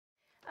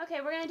Okay,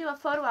 we're going to do a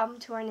photo album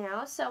tour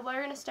now. So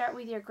we're going to start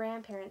with your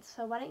grandparents.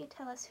 So why don't you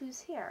tell us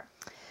who's here?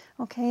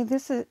 Okay,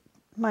 this is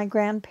my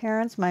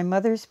grandparents, my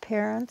mother's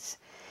parents,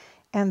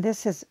 and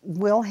this is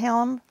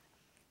Wilhelm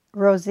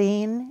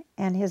Rosine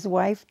and his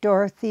wife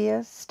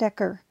Dorothea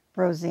Stecker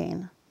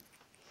Rosine.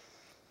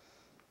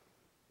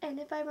 And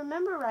if I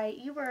remember right,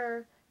 you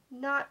were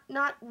not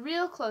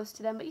real close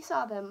to them, but you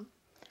saw them.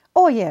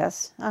 Oh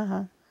yes,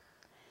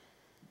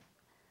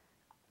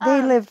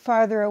 They lived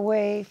farther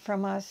away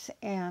from us,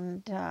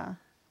 and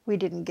we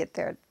didn't get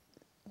there,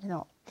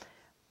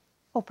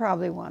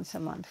 probably once a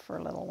month for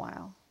a little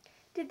while.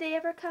 Did they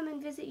ever come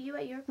and visit you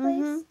at your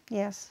place? Mm-hmm.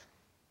 Yes.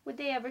 Would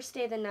they ever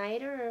stay the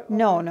night or?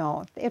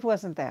 No, it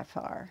wasn't that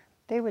far.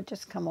 They would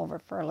just come over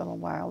for a little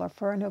while or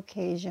for an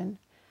occasion.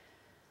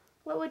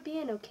 What would be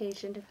an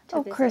occasion to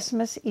visit?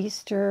 Christmas,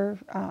 Easter,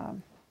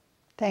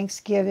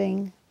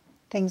 Thanksgiving,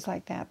 things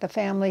like that. The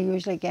family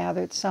usually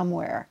gathered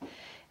somewhere,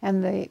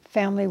 and the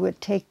family would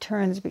take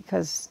turns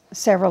because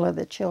several of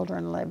the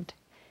children lived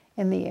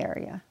in the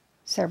area,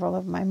 several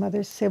of my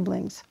mother's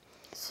siblings.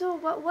 So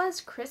what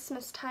was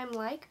Christmas time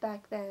like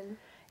back then?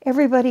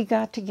 Everybody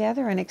got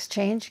together and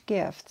exchanged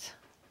gifts.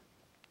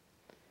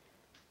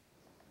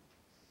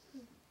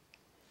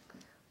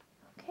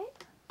 Okay.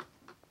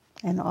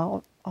 And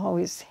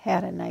always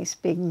had a nice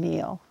big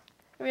meal.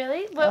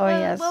 Really?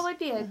 Yes. What would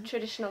be a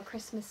traditional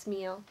Christmas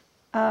meal?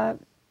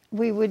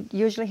 We would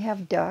usually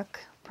have duck,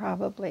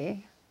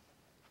 probably.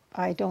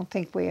 I don't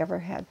think we ever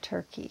had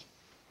turkey.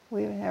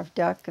 We would have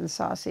duck and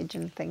sausage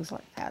and things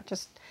like that.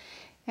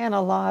 And a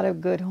lot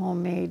of good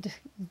homemade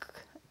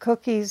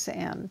cookies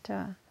and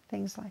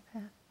things like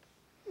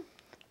that.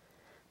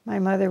 My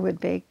mother would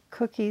bake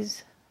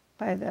cookies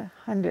by the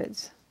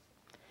hundreds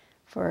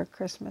for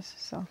Christmas.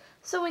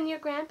 So when your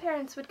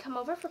grandparents would come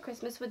over for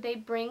Christmas, would they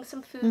bring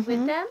some food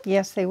with them?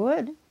 Yes, they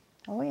would.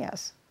 Oh,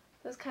 yes.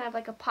 It was kind of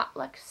like a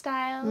potluck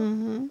style?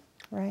 Mm-hmm.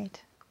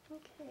 Right.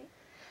 Okay.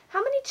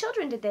 How many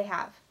children did they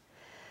have?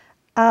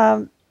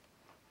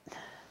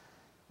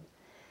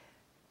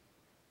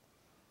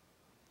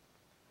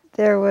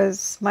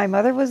 My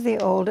mother was the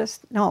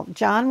oldest. No,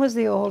 John was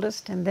the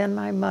oldest, and then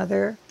my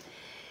mother,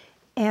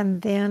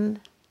 and then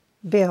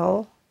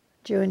Bill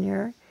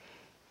Jr.,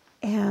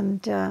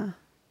 and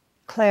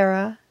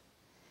Clara,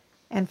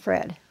 and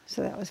Fred.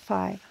 So that was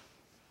 5.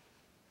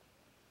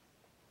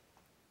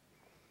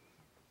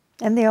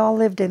 And they all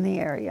lived in the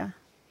area.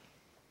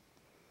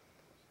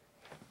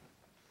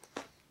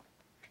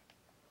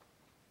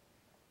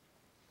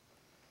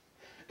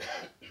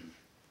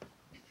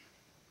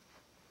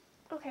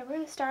 Okay, we're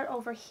going to start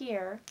over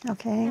here.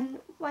 Okay. And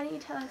why don't you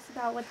tell us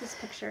about what this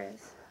picture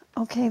is?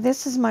 Okay,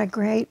 this is my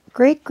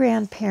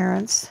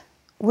great-grandparents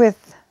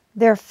with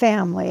their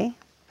family.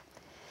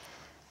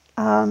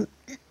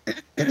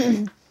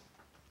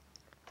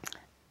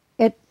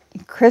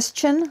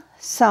 Christian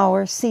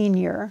Sauer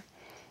Sr.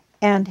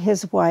 and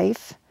his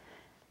wife,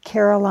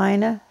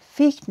 Carolina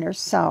Fiechner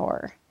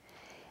Sauer.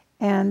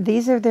 And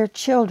these are their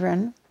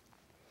children.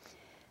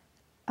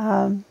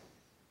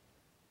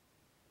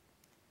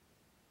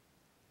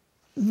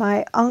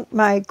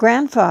 My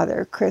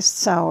grandfather, Chris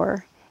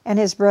Sauer, and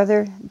his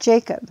brother,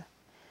 Jacob.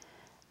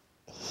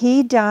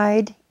 He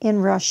died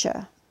in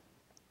Russia.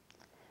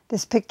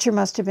 This picture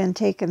must have been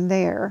taken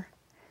there.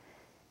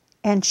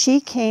 And she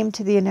came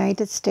to the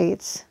United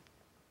States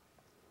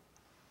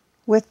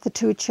with the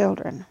 2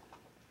 children.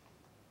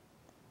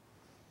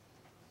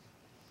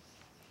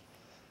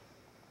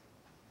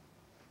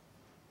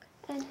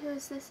 And who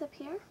is this up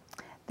here?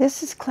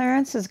 This is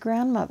Clarence's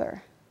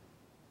grandmother,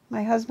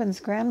 my husband's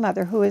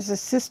grandmother, who is a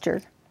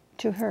sister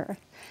to her.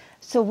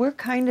 So we're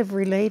kind of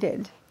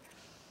related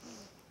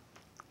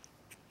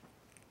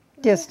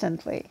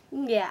distantly.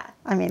 Yeah.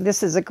 I mean,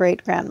 this is a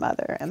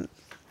great-grandmother, and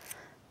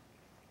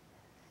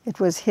it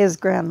was his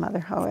grandmother,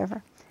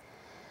 however.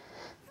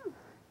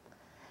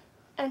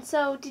 And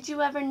so, did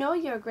you ever know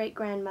your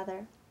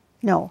great-grandmother?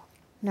 No.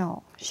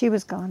 She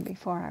was gone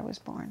before I was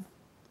born.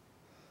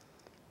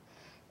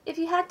 If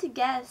you had to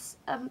guess,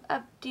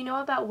 do you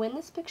know about when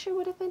this picture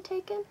would have been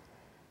taken?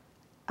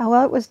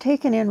 Well, it was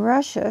taken in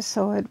Russia,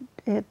 so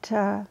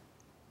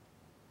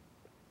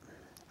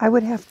I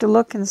would have to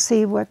look and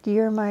see what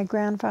year my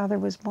grandfather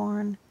was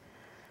born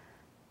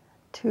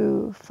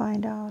to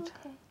find out.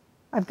 Okay.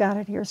 I've got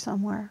it here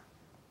somewhere.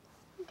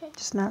 Okay.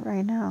 Just not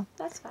right now.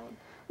 That's fine.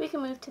 We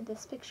can move to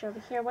this picture over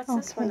here. What's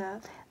this one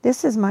of?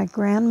 This is my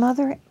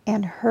grandmother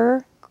and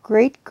her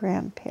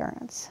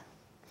great-grandparents.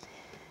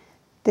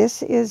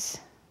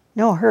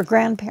 Her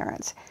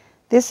grandparents.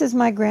 This is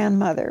my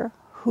grandmother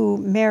who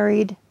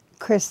married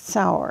Chris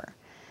Sauer.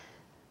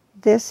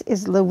 This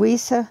is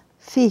Louisa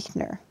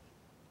Fiechner.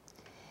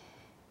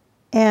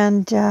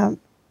 And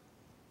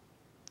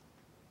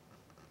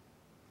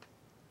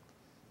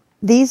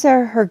these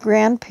are her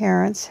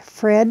grandparents,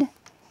 Fred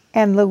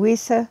and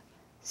Louisa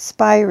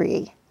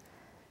Spirey.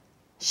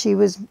 She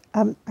was,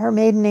 her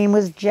maiden name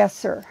was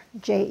Jesser,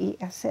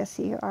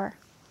 Jesser.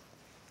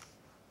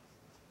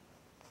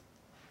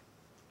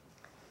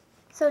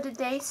 So did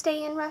they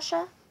stay in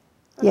Russia?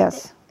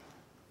 Yes.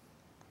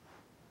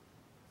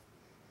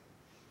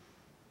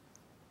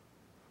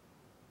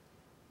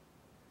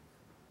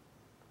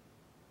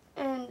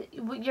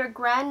 your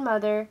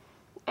grandmother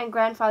and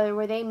grandfather,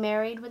 were they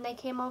married when they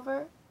came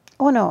over?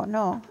 Oh, no,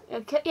 no.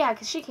 Yeah,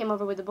 because she came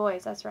over with the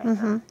boys. That's right.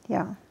 Mm-hmm,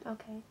 yeah.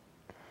 Okay.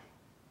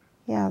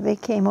 Yeah, they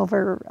came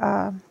over.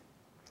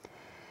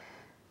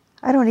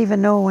 I don't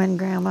even know when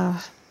Grandma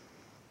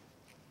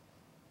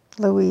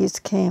Louise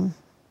came.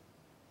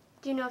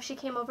 Do you know if she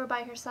came over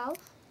by herself?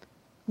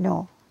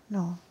 No,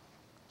 no.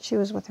 She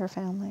was with her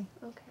family.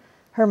 Okay.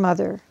 Her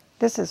mother.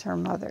 This is her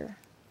mother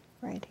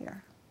right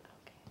here.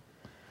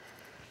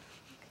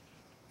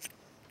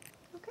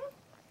 Okay.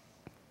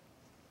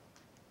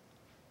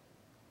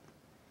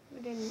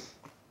 We didn't.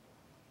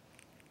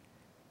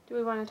 Do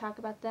we want to talk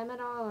about them at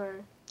all, or?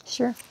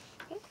 Sure.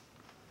 Okay.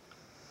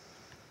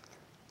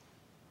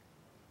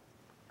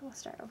 We'll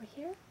start over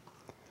here.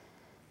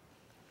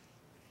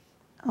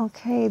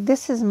 Okay,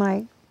 this is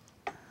my,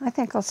 I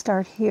think I'll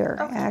start here,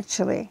 Okay.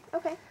 actually.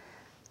 Okay.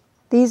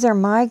 These are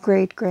my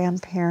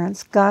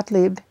great-grandparents,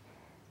 Gottlieb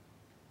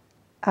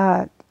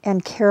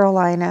and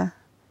Carolina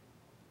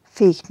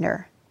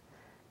Fiechner.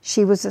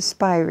 She was a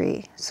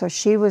Spirey, so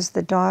she was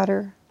the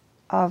daughter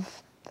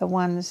of the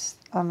ones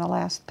on the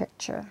last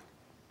picture.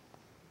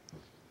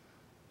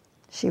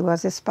 She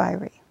was a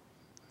Spirey.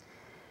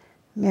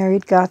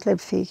 Married Gottlieb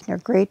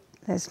Fiechner,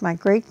 that's my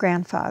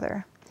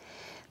great-grandfather.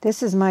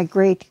 This is my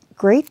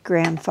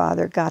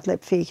great-great-grandfather,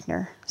 Gottlieb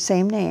Fiechner,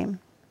 same name.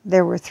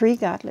 There were 3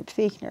 Gottlieb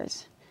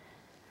Fiechners.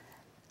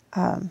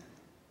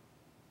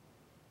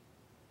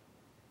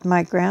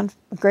 My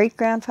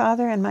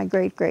great-grandfather and my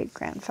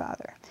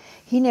great-great-grandfather.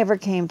 He never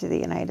came to the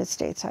United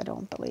States, I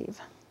don't believe.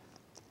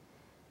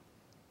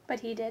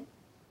 But he did?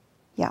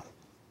 Yeah.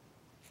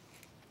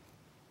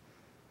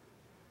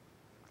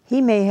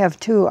 He may have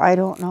too, I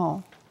don't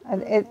know.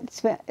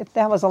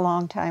 That was a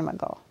long time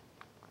ago.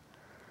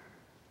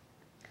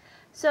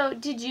 So,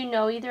 did you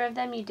know either of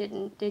them? You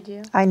didn't, did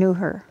you? I knew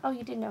her. Oh,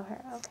 you did know her.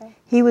 Okay.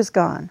 He was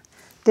gone.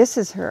 This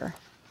is her,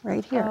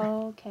 right here.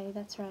 Oh, okay,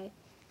 that's right.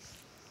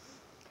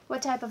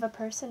 What type of a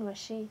person was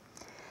she?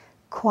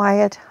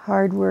 Quiet,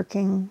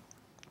 hardworking,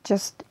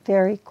 just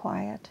very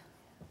quiet.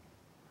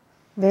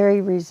 Very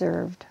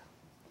reserved.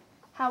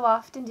 How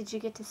often did you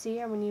get to see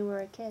her when you were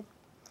a kid?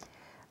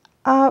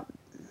 Well,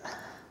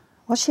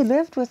 she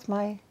lived with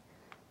my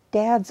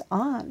dad's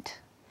aunt.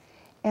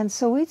 And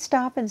so we'd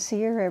stop and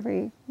see her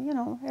every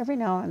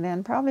now and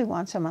then, probably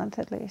once a month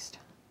at least.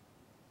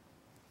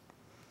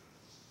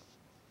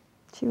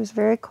 She was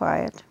very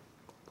quiet.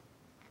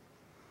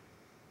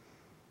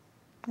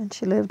 And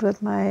she lived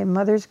with my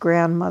mother's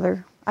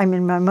grandmother. I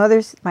mean,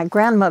 my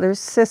grandmother's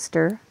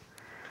sister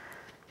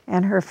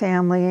and her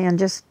family, and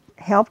just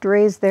helped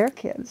raise their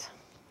kids.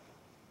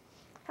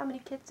 How many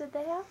kids did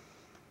they have?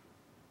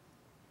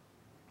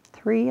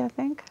 3, I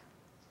think.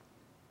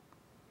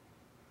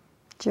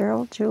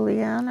 Gerald,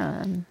 Juliana,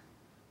 and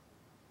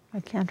I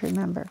can't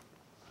remember.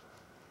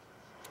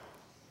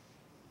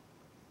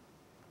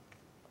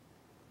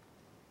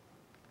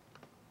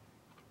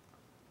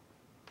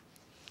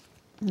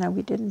 No,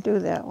 we didn't do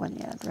that one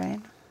yet, right?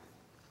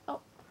 Oh,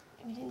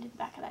 we didn't do the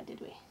back of that,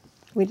 did we?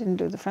 We didn't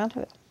do the front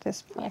of it,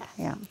 this part,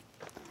 yeah.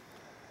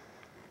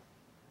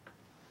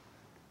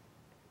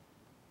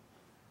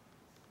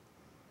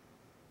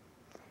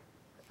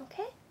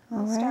 Okay,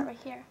 All we'll start right. right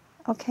here.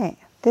 Okay,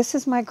 this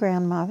is my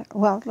grandmother.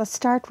 Well, let's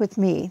start with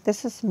me.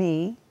 This is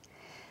me.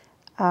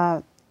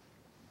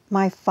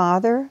 My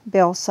father,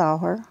 Bill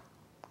Sauer,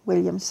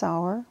 William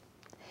Sauer.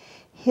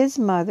 His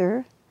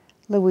mother,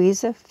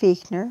 Louisa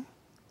Fiechner.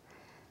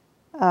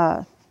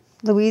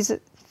 Louisa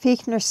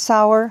Fiechner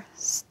Sauer,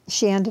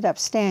 she ended up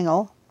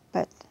Stangl,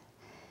 but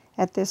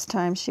at this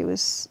time she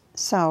was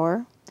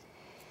Sauer.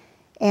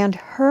 And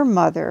her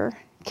mother,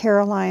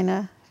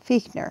 Carolina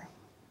Fiechner,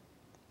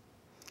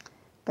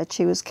 but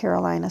she was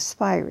Carolina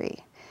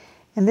Spirey.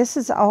 And this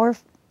is our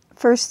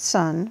first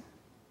son,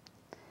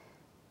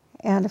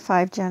 and a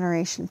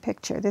 5-generation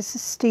picture. This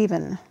is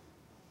Stephen,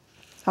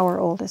 our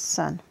oldest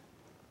son.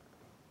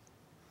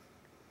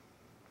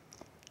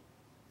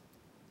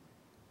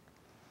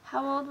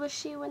 How old was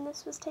she when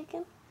this was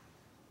taken?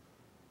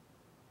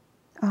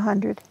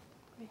 100.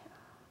 Yeah.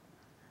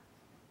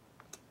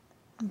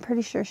 I'm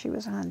pretty sure she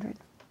was 100.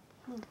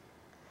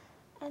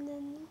 And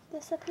then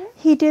this up here?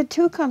 He did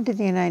too come to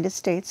the United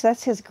States.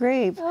 That's his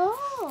grave.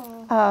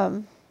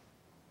 Oh.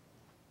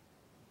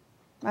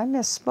 I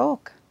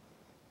misspoke.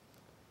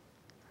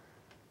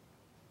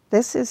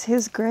 This is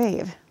his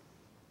grave.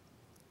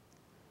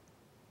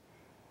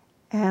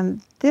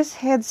 And this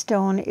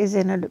headstone is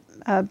in an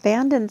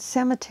abandoned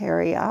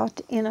cemetery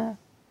out in a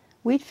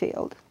wheat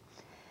field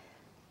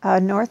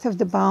north of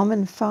the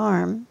Bauman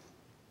farm.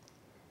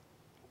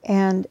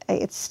 And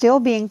it's still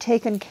being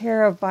taken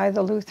care of by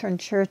the Lutheran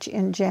Church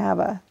in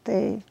Java.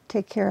 They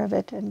take care of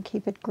it and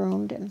keep it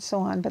groomed and so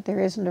on, but there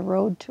isn't a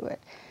road to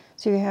it.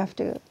 So you have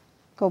to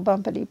go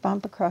bumpity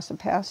bump across a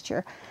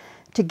pasture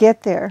to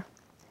get there.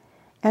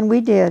 And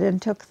we did,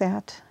 and took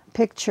that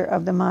picture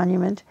of the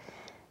monument.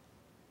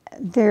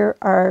 There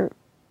are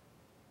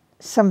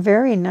some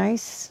very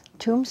nice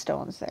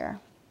tombstones there,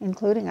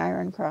 including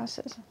iron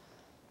crosses.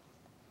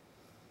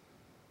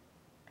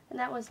 And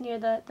that was near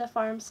the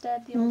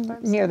farmstead, the old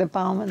farmstead? Near the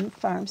Bauman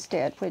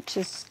farmstead, which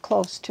is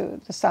close to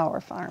the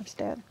Sauer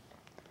farmstead.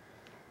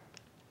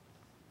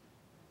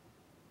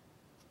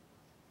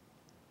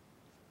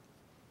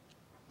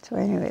 So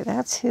anyway,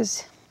 that's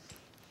his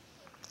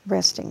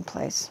resting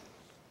place.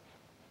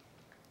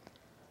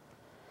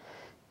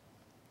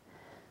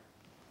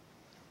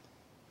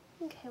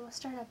 Okay, we'll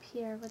start up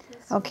here with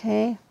this.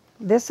 Okay,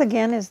 this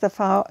again is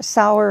the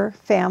Sauer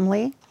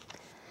family.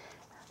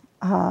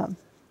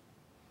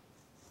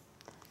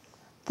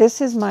 This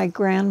is my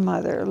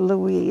grandmother,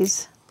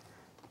 Louise,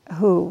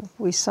 who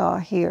we saw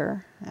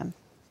here, and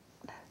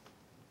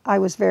I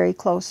was very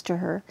close to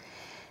her.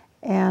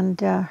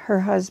 And her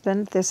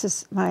husband, this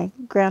is my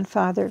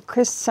grandfather,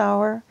 Chris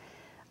Sauer.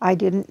 I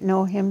didn't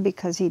know him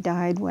because he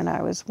died when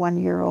I was 1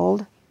 year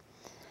old.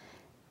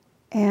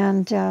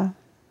 And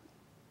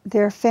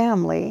their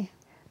family,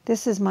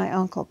 this is my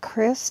Uncle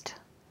Christ,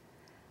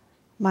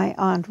 my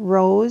Aunt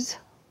Rose,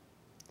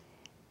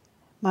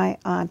 my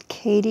Aunt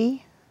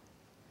Katie,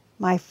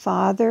 my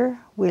father,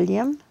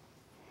 William,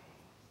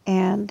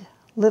 and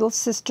little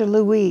sister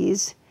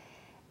Louise,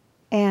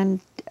 and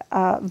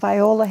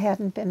Viola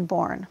hadn't been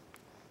born.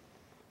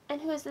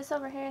 And who is this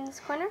over here in this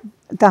corner?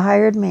 The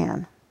hired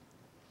man.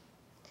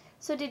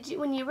 So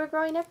when you were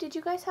growing up, did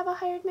you guys have a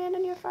hired man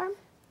on your farm?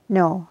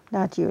 No,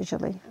 not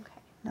usually. Okay.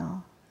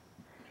 No.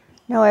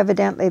 No,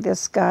 evidently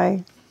this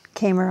guy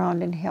came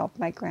around and helped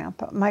my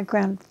grandpa. My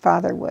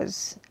grandfather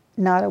was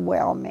not a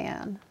well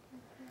man,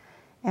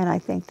 and I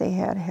think they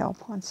had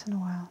help once in a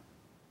while.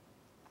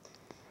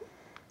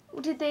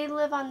 Did they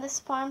live on this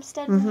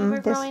farmstead when you were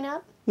growing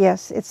up?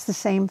 Yes, it's the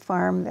same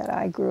farm that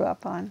I grew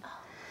up on.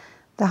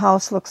 The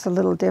house looks a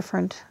little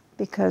different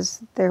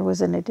because there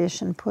was an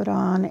addition put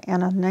on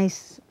and a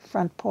nice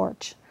front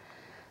porch.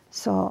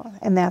 So,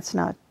 and that's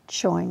not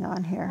showing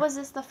on here. Was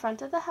this the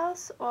front of the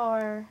house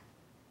or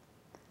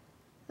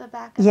the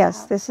back of the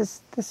house?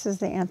 Yes, this is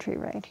the entry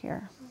right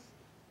here.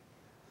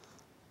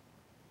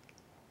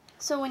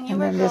 So when you And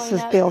were then growing this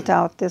is up, built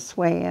out this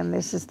way, and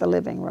this is the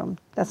living room.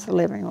 That's the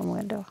living room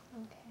window.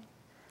 Okay.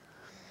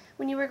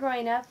 When you were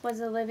growing up, was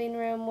the living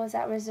room, was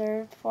that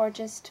reserved for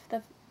just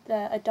the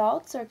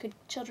adults, or could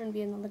children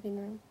be in the living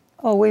room?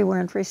 Oh, we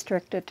weren't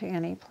restricted to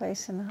any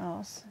place in the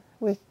house.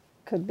 We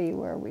could be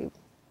where we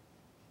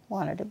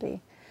wanted to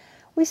be.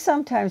 We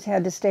sometimes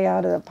had to stay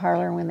out of the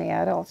parlor when the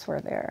adults were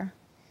there.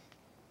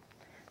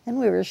 And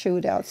we were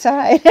shooed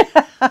outside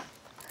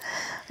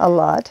a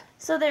lot.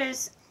 So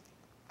there's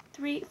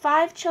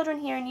 5 children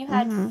here, and you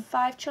had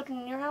 5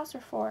 children in your house, or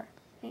 4?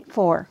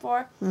 4.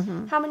 4?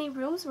 How many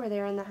rooms were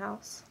there in the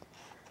house?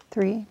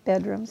 3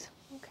 bedrooms.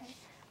 Okay.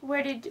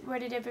 Where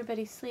did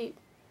everybody sleep?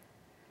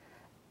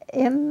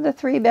 In the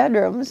 3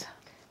 bedrooms.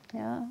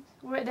 Yeah.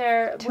 Were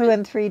there 2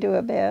 and 3 to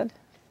a bed.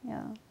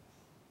 Yeah.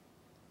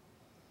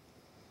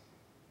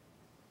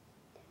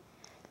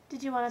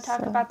 Did you want to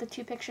talk about the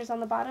 2 pictures on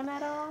the bottom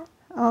at all?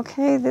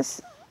 Okay,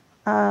 this,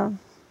 I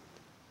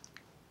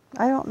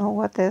don't know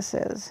what this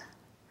is.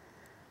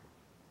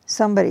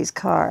 Somebody's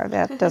car.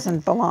 That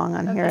doesn't belong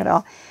on here at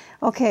all.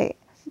 Okay,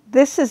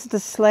 this is the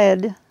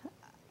sled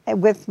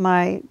with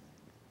my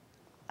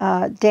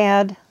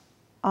dad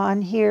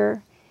on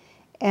here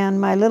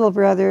and my little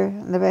brother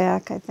in the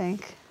back, I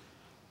think.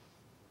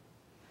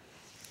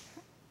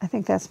 I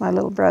think that's my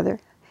little brother.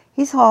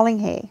 He's hauling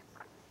hay.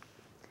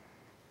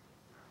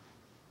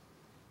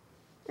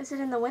 Is it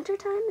in the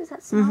wintertime? Is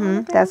that snow on the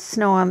ground? That's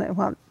snow on the,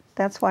 well,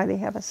 that's why they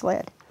have a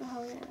sled.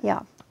 Oh, yeah.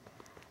 Yeah,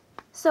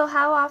 So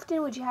how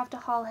often would you have to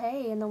haul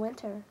hay in the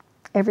winter?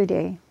 every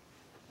day.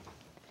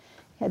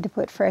 Had to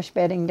put fresh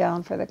bedding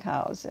down for the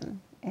cows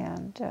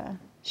and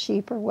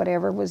sheep or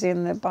whatever was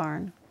in the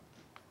barn.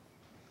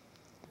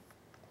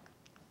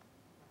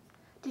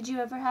 Did you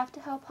ever have to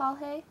help haul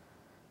hay?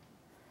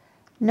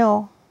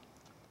 No,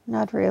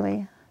 not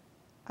really.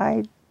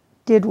 I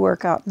did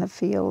work out in the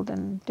field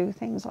and do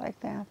things like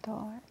that,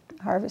 though.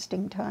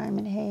 Harvesting time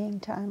and haying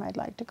time, I'd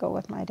like to go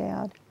with my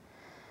dad.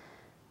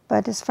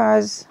 But as far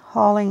as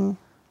hauling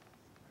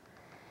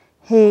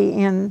hay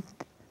in,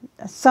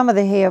 some of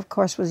the hay, of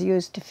course, was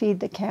used to feed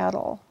the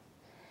cattle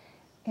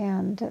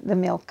and the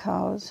milk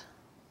cows,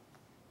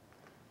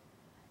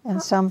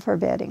 and some for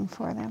bedding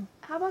for them.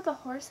 How about the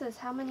horses?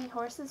 How many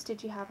horses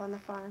did you have on the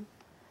farm?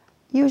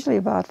 Usually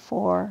about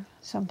 4,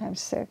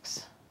 sometimes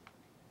 6.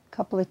 A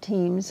couple of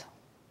teams.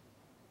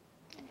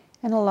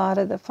 And a lot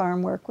of the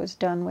farm work was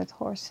done with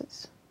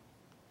horses.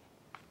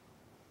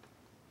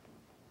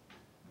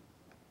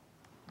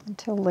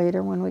 Until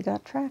later when we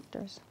got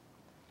tractors.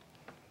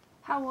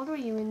 How old were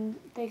you when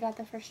they got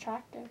the first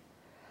tractor?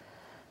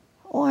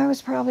 Oh, I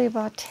was probably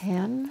about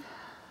 10.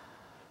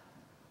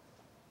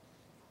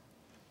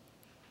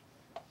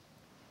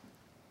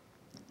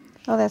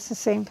 Oh, that's the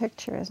same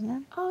picture, isn't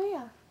it? Oh,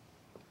 yeah.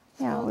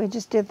 Yeah, So we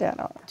just did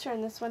that.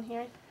 turn this one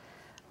here.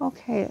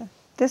 Okay,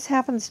 this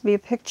happens to be a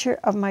picture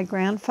of my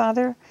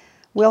grandfather,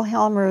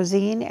 Wilhelm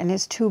Rosine, and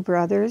his 2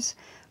 brothers,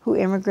 who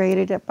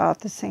immigrated about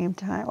the same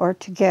time, or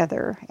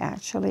together,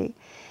 actually.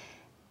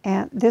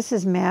 And this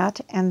is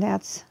Matt, and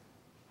that's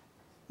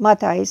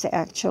Matthijs,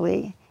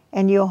 actually,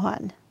 and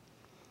Johann.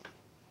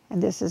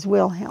 And this is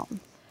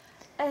Wilhelm.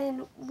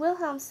 And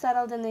Wilhelm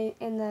settled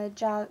in the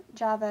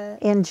Java.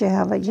 In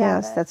Java,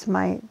 yes. That's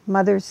my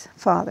mother's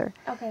father.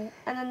 Okay.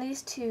 And then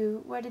these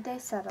two, where did they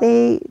settle?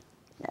 They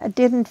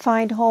didn't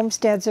find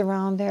homesteads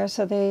around there,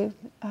 so they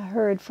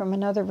heard from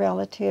another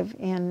relative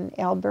in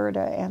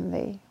Alberta, and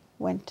they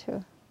went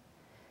to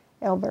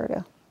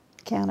Alberta,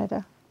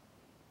 Canada.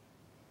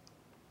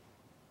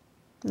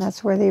 And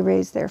that's where they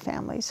raised their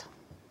families.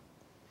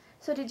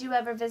 So did you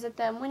ever visit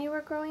them when you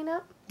were growing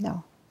up?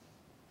 No.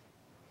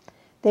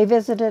 They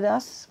visited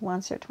us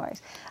once or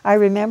twice. I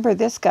remember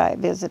this guy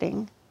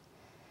visiting.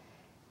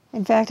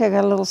 In fact, I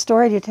got a little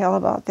story to tell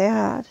about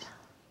that.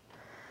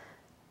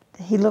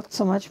 He looked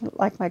so much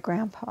like my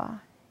grandpa,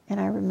 and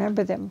I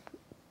remember them.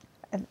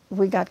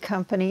 We got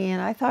company,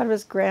 and I thought it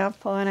was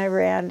Grandpa, and I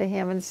ran to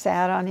him and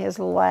sat on his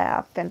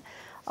lap, and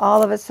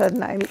all of a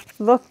sudden I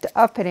looked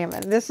up at him,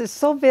 and this is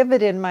so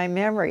vivid in my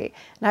memory,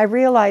 and I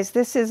realized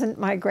this isn't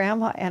my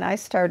grandma, and I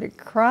started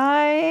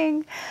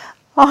crying.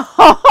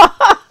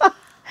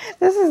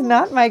 This is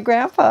not my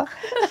grandpa.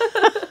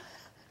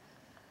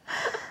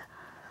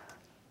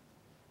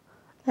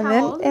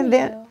 How old were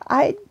you?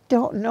 I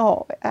don't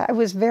know. I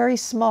was very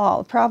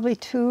small, probably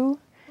 2.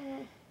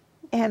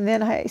 And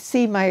then I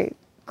see my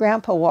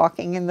grandpa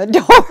walking in the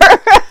door.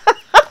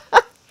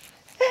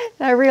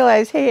 And I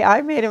realized, hey,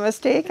 I made a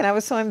mistake, and I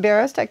was so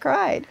embarrassed I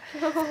cried.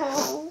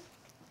 Oh.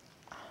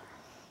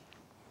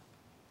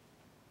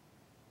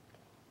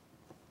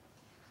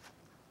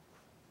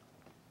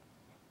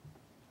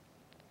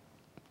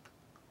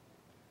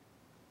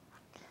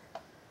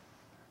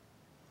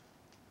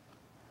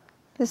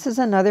 This is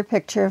another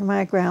picture of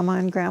my grandma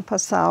and Grandpa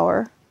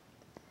Sauer,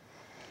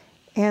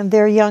 and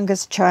their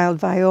youngest child,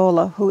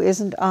 Viola, who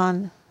isn't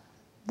on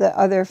the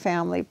other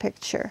family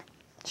picture.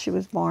 She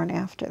was born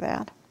after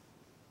that.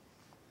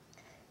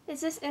 Is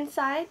this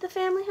inside the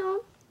family home?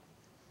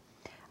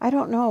 I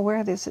don't know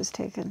where this is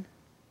taken.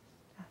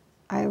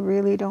 I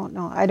really don't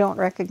know. I don't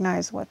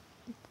recognize what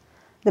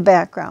the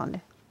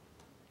background.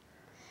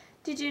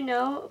 Did you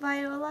know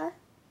Viola?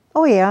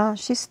 Oh yeah,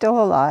 she's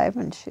still alive,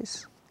 and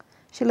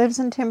she lives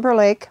in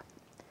Timberlake.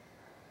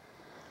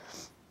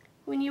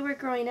 When you were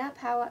growing up,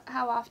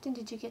 how often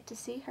did you get to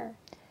see her?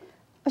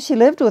 Well, she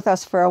lived with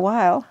us for a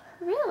while.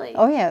 Really?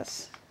 Oh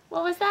yes.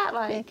 What was that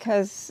like?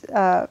 Because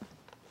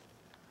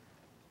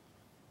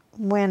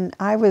when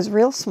I was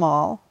real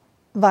small,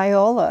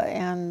 Viola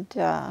and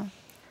I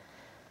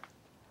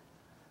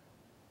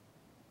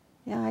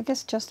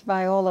guess just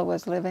Viola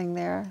was living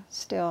there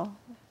still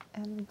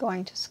and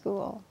going to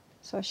school.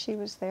 So she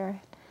was there,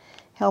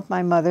 helped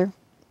my mother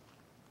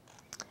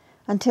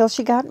until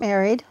she got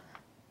married,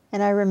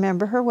 and I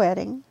remember her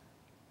wedding.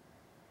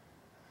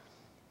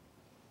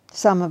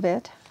 Some of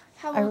it.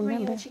 How old were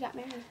you when she got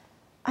married?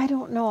 I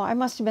don't know. I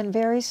must have been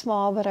very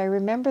small, but I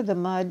remember the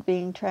mud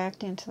being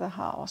tracked into the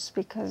house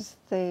because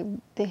they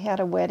had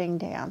a wedding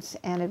dance,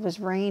 and it was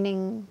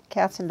raining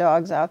cats and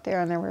dogs out there,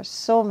 and there were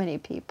so many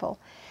people.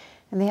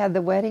 And they had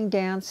the wedding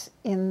dance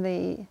in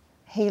the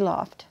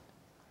hayloft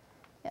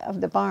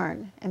of the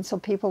barn, and so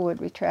people would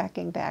be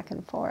tracking back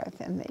and forth,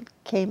 and they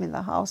came in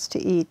the house to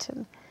eat.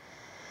 And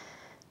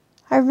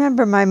I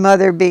remember my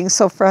mother being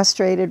so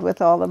frustrated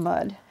with all the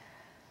mud.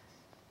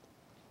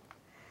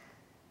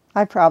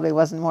 I probably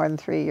wasn't more than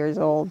 3 years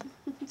old,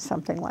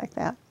 something like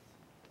that.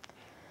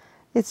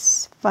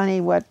 It's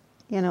funny what,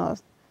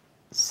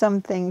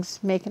 some things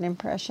make an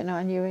impression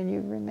on you and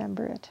you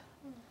remember it.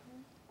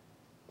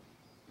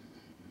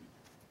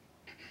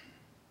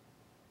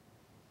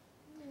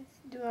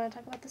 Do you want to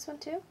talk about this one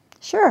too?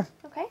 Sure.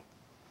 Okay.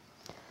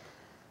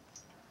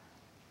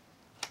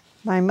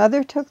 My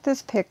mother took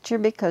this picture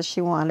because she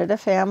wanted a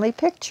family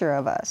picture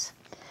of us.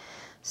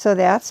 So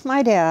that's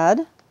my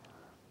dad,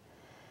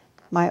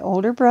 my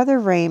older brother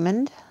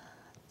Raymond,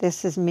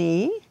 this is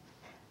me,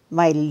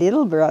 my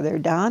little brother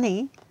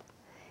Donnie,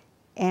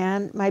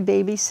 and my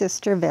baby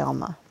sister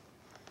Velma.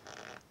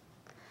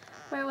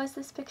 Where was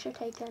this picture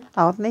taken?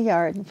 Out in the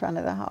yard in front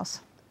of the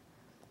house.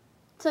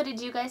 So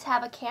did you guys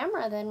have a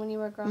camera then when you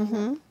were growing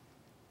up?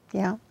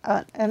 Yeah,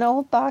 an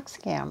old box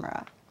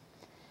camera.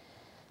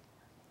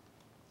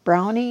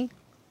 Brownie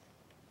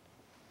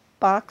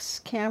box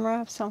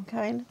camera of some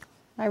kind.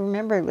 I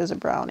remember it was a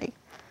Brownie.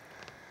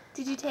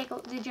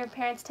 Did your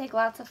parents take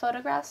lots of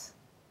photographs?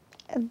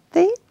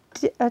 They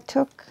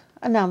took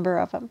a number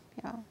of them,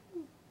 yeah.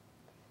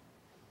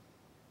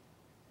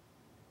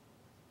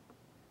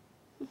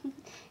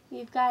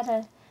 You've got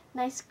a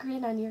nice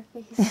grin on your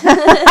face.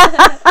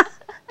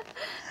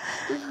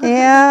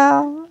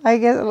 Yeah, I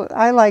guess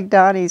I like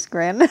Donnie's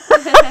grin.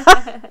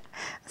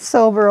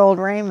 Sober old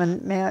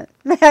Raymond, man,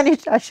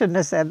 I shouldn't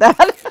have said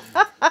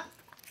that.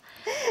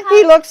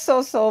 He looks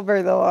so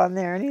sober though on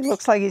there, and he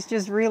looks like he's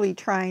just really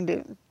trying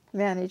to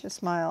manage a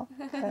smile.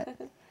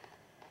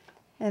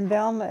 And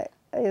Velma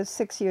is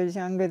 6 years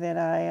younger than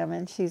I am,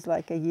 and she's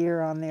like a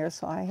year on there,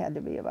 so I had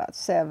to be about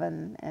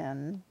 7,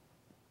 and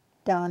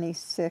Donnie's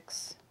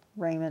 6,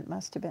 Raymond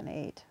must have been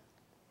 8.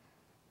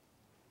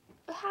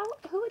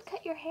 Who would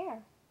cut your hair?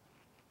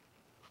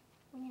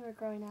 when you were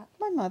growing up?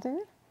 My mother.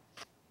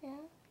 Yeah.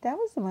 That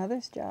was the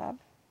mother's job.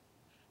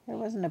 There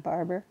wasn't a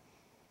barber.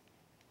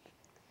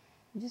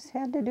 You just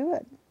had to do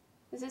it.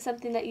 Was it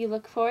something that you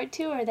look forward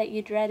to or that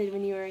you dreaded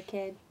when you were a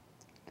kid?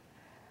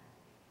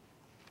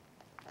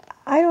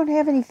 I don't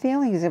have any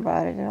feelings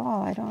about it at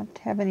all. I don't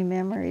have any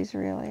memories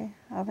really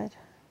of it.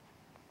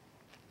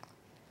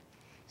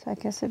 So I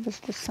guess it was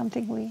just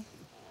something we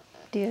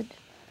did,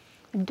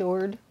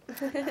 adored.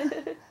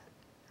 Okay.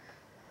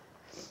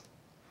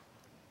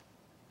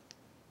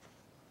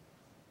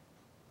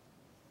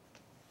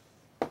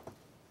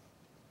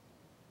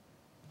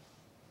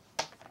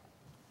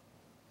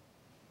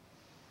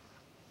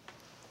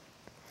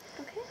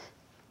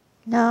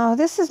 Now,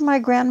 this is my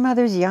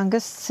grandmother's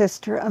youngest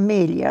sister,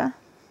 Amelia,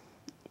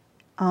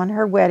 on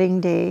her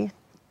wedding day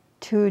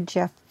to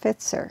Jeff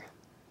Fitzer.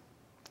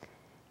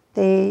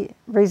 They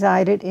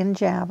resided in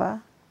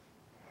Java,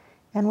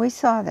 and we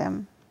saw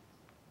them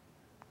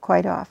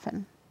quite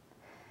often.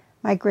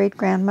 My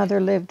great-grandmother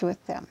lived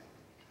with them.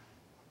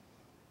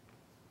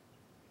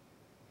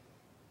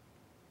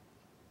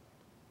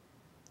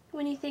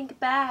 When you think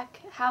back,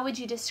 how would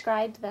you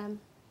describe them?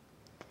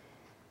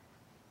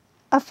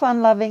 A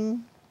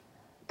fun-loving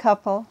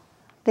couple.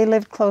 They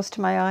lived close to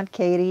my Aunt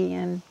Katie,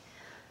 and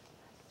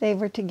they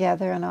were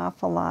together an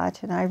awful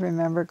lot, and I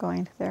remember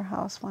going to their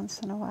house once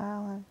in a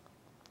while.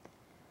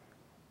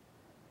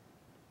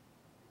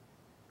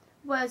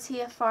 Was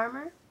he a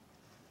farmer?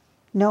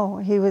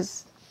 No,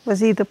 was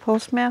he the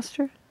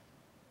postmaster?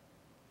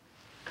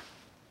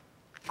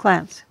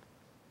 Clarence.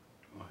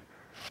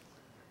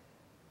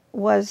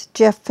 Was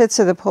Jeff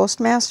Fitzer the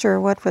postmaster,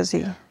 or what was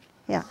he?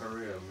 Yeah.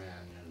 Career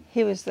man.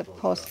 He was the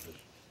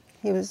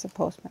He was the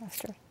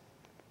postmaster.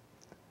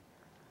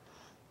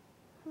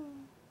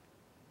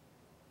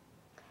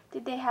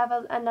 Did they have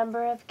a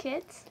number of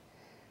kids?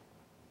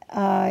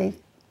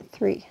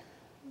 3.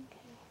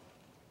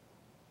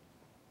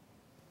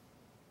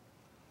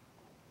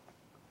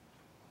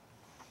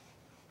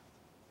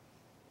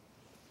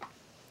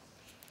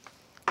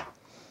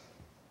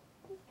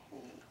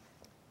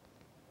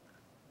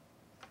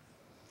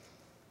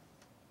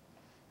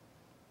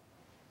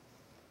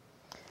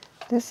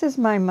 This is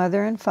my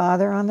mother and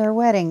father on their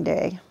wedding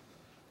day.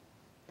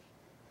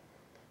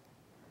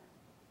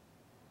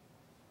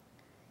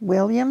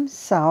 William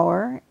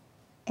Sauer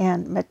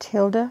and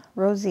Matilda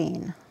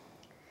Rosine.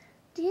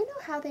 Do you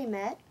know how they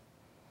met?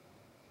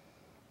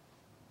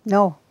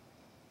 No.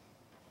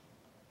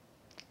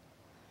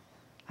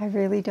 I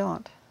really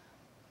don't.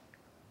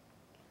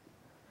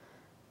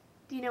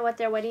 Do you know what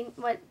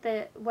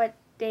what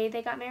day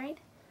they got married?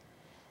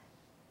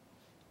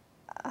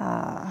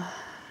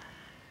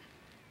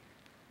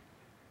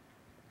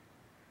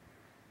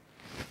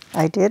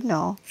 I did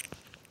know.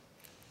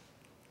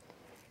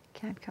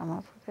 Can't come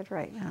up with it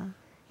right now.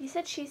 You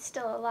said she's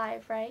still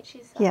alive, right?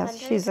 She's 100? Yes,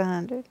 she's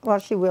 100. Well,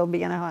 she will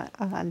be in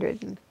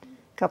 100 in a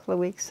couple of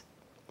weeks.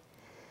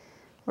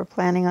 We're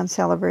planning on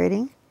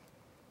celebrating.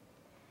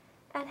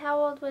 And how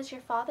old was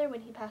your father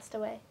when he passed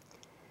away?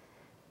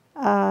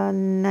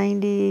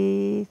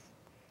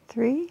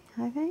 93,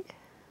 I think.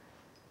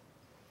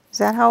 Is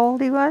that how old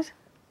he was?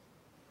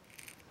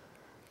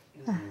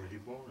 When was he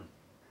born?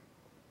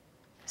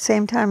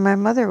 Same time my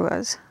mother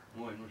was,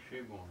 When was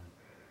she born?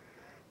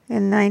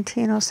 in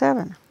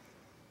 1907.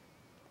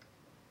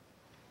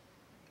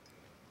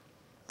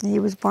 He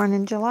was born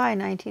in July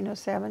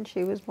 1907.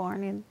 She was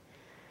born in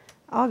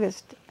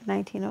August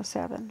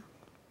 1907.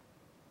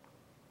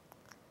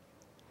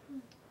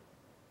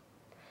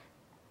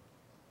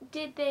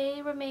 Did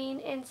they remain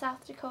in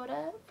South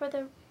Dakota for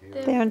Their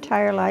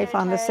entire life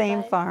on the same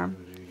life? farm.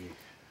 He was 80.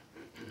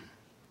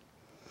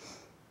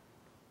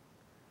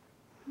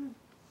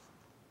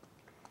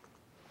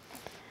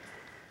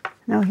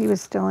 No, he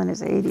was still in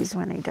his 80s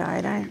when he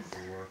died.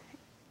 Before.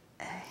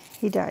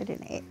 He died in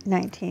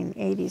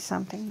 1980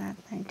 something, not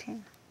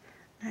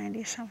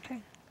 1990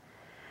 something.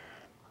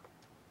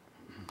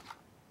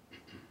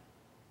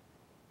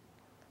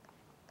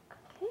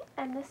 Okay,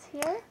 and this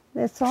here?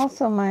 That's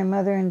also my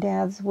mother and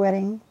dad's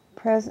wedding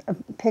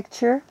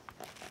picture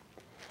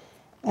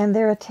and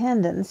their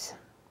attendants.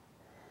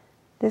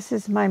 This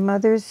is my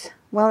mother's,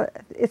 well,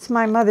 it's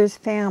my mother's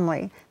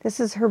family. This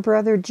is her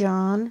brother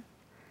John,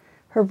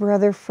 her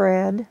brother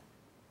Fred,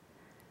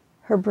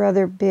 her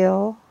brother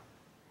Bill,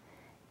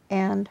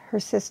 and her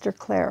sister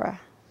Clara.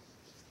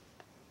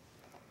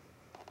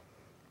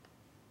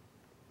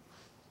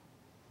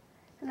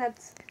 And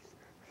that's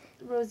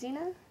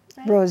Rosina,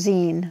 right?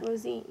 Rosine,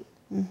 Rosine.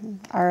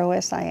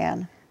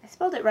 R-O-S-I-N. I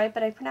spelled it right,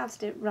 but I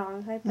pronounced it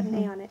wrong. I put an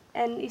A on it.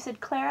 And you said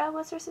Clara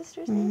was her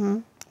sister's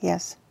name?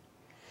 Yes.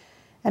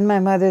 And my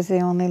mother's the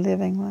only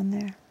living one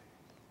there.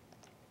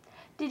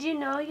 Did you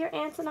know your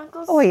aunts and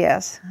uncles? Oh,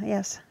 yes,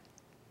 yes.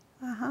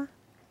 Uh-huh.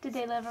 Did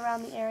they live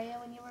around the area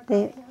when you were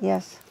growing up?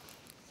 Yes.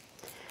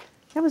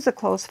 It was a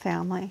close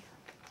family.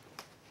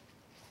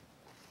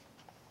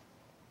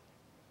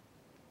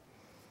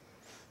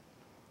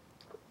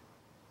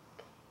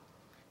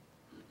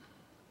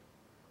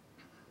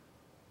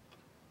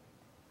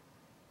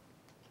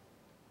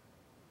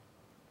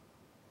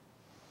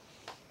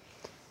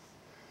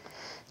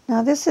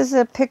 Now this is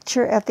a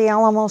picture at the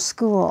Alamo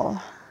School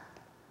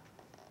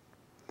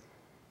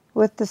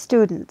with the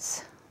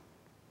students.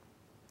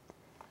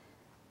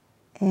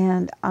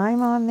 And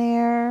I'm on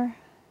there,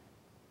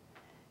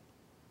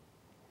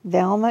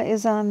 Velma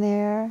is on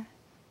there,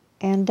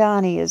 and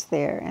Donnie is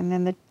there, and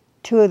then the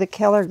two of the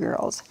Keller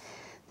girls.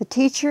 The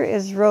teacher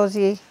is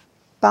Rosie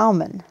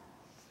Bauman,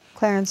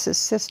 Clarence's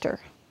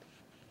sister.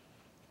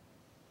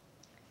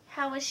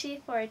 How was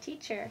she for a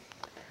teacher?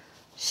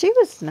 She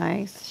was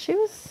nice. She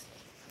was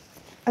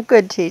a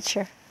good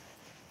teacher.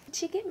 Did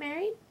she get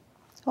married?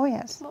 Oh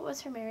yes. What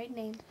was her married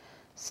name?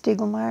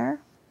 Stiegelmeyer.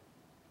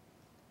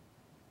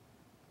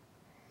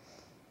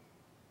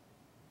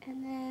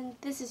 And then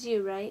this is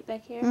you, right,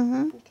 back here?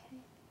 Mm-hmm. Okay.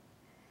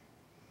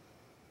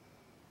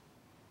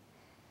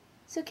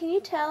 So can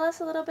you tell us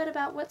a little bit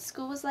about what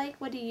school was like?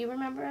 What do you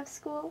remember of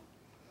school?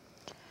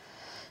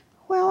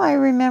 Well, I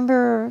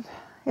remember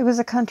it was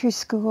a country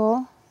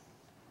school,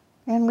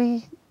 and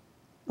we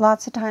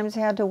lots of times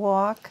had to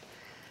walk.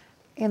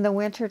 In the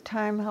winter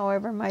time,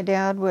 however, my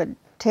dad would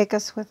take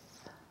us with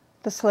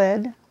the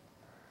sled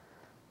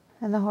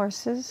and the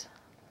horses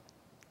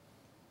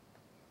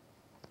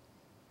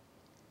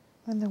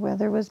when the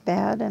weather was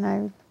bad,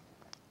 and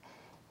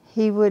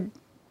he would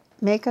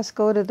make us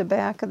go to the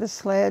back of the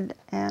sled,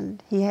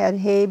 and he had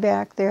hay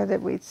back there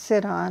that we'd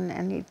sit on,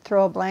 and he'd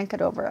throw a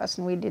blanket over us,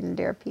 and we didn't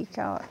dare peek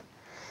out.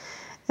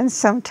 And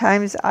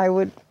sometimes I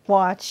would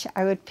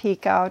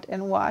peek out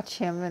and watch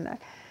him, and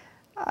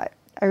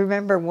I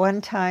remember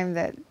one time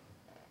that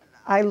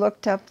I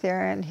looked up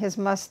there and his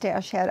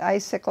mustache had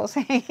icicles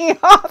hanging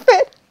off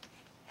it.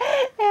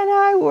 And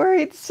I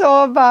worried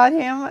so about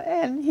him,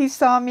 and he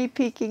saw me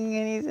peeking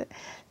and he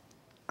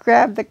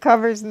grabbed the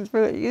covers and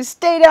threw it. "You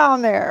stay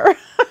down there."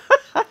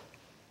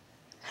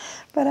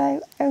 But I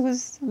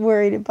was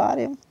worried about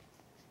him.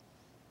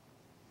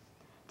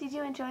 Did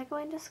you enjoy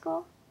going to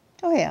school?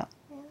 Oh yeah.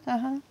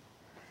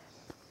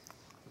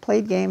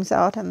 Played games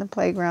out on the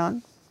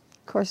playground.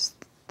 Of course,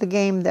 the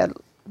game that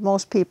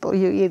most people,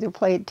 you either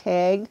played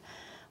tag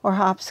or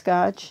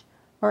hopscotch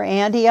or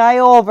ante-I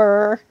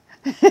over.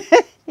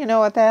 You know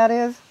what that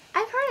is?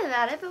 I've heard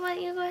about it, but why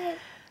don't you go ahead?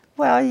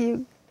 Well,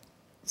 you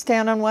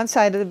stand on one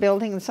side of the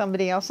building and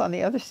somebody else on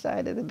the other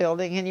side of the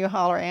building, and you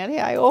holler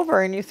ante-I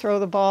over, and you throw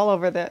the ball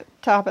over the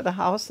top of the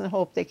house and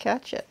hope they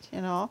catch it,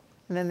 you know,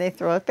 and then they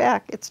throw it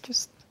back. It's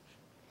just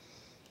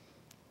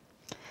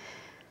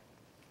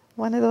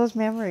one of those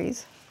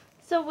memories.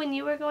 So when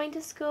you were going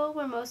to school,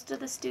 were most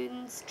of the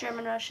students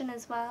German Russian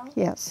as well?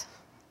 Yes.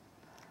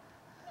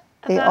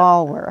 They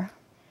all were.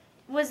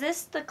 Was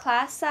this the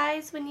class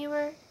size when you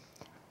were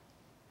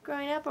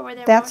growing up, or were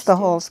there That's more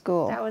the whole students?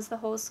 school. That was the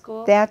whole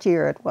school? That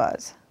year it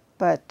was.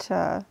 But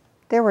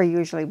there were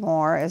usually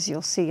more, as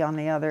you'll see on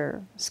the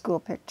other school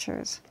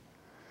pictures.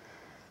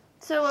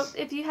 So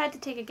if you had to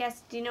take a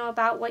guess, do you know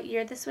about what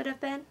year this would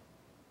have been?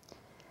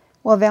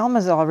 Well,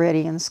 Velma's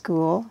already in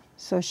school,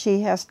 so she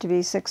has to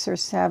be 6 or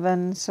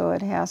 7, so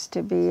it has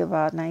to be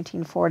about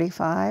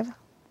 1945.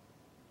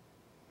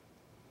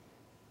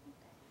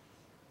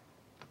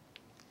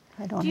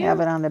 I don't have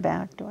it on the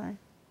back, do I?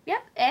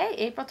 Yep,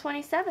 April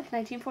 27th,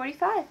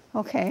 1945.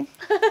 Okay.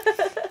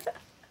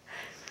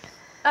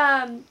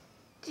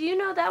 Do you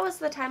know that was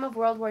the time of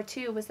World War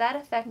II? Was that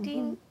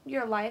affecting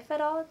your life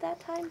at all at that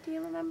time? Do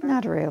you remember?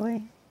 Not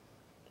really.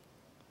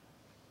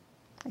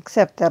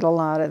 Except that a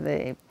lot of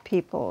the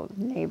people,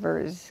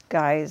 neighbors,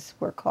 guys,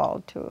 were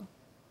called to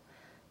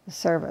the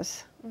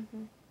service.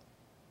 Mm-hmm.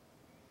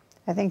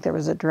 I think there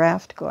was a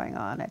draft going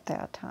on at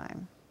that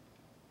time.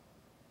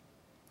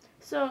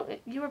 So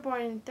you were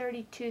born in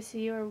 32, so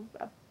you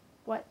were,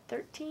 what,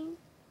 13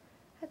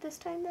 at this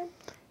time then?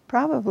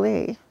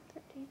 Probably.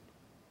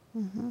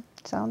 13.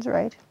 Sounds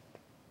right.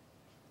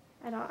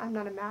 I'm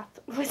not a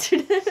math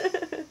wizard.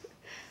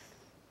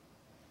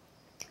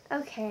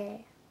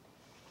 Okay.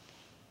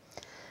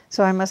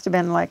 So I must have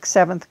been like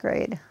 7th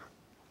grade.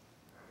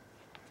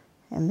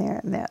 And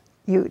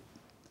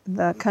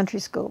the country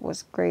school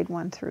was grade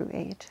 1 through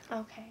 8.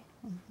 Okay.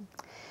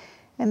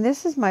 And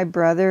this is my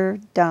brother,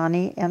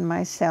 Donnie, and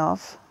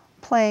myself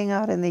playing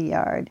out in the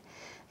yard.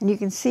 And you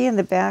can see in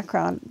the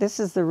background, this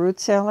is the root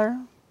cellar.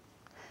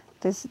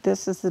 This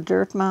is the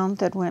dirt mound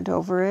that went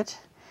over it.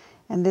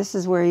 And this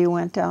is where you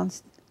went down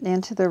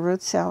into the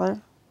root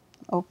cellar,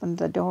 opened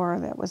the door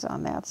that was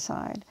on that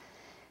side,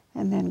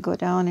 and then go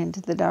down into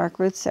the dark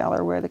root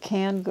cellar where the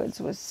canned goods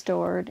was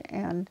stored.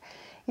 And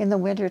in the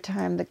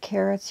wintertime, the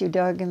carrots you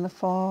dug in the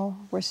fall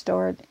were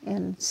stored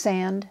in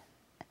sand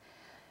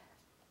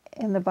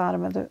in the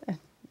bottom of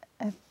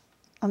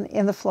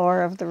in the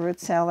floor of the root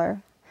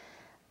cellar.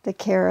 The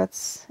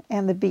carrots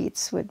and the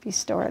beets would be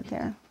stored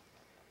there.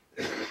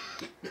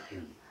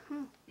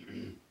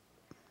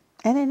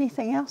 And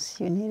anything else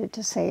you needed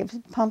to save.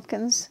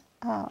 Pumpkins,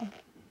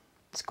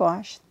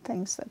 squash,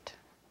 things that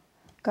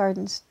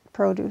gardens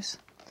produce.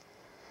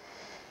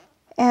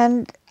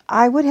 And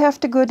I would have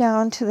to go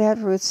down to that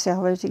root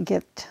cellar to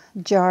get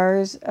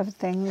jars of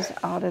things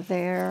out of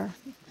there,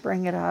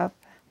 bring it up.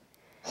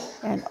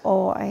 And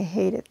oh, I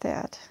hated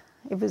that.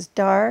 It was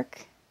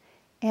dark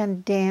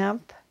and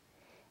damp,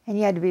 and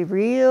you had to be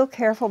real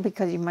careful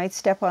because you might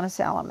step on a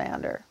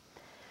salamander.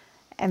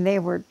 And they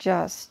were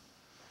just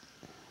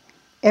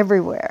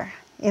everywhere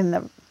in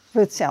the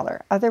root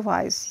cellar.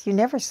 Otherwise, you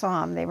never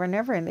saw them. They were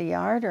never in the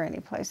yard or any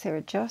place. They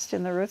were just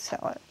in the root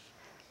cellar.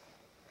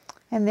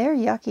 And they're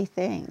yucky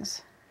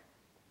things.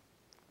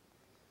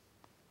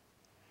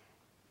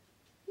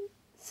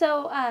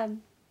 So,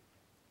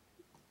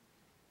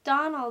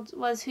 Donald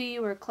was who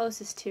you were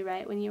closest to,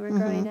 right, when you were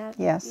growing up?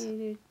 Yes.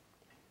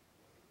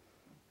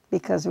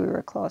 Because we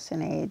were close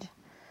in age.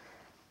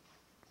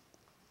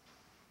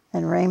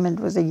 And Raymond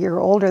was a year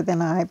older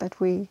than I, but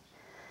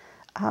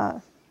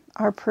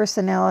our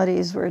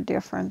personalities were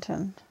different,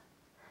 and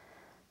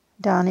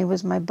Donnie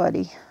was my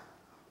buddy.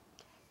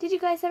 Did you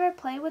guys ever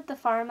play with the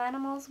farm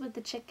animals, with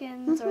the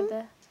chickens or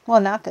the... Well,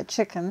 not the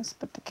chickens,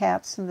 but the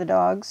cats and the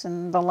dogs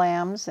and the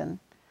lambs and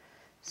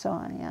so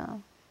on, yeah.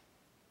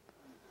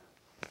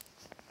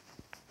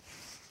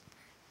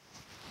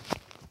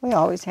 We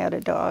always had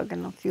a dog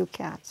and a few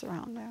cats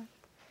around there.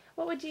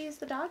 What would you use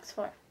the dogs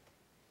for?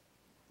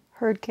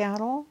 Herd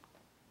cattle,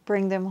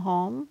 bring them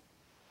home,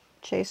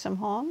 chase them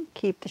home,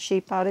 keep the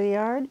sheep out of the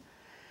yard.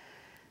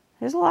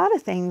 There's a lot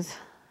of things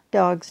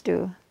dogs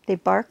do. They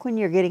bark when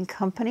you're getting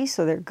company,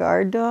 so they're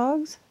guard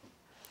dogs.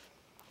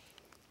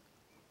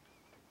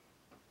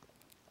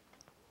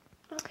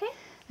 Okay.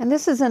 And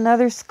this is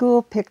another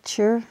school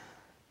picture.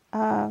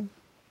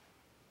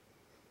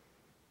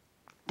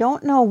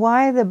 Don't know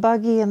why the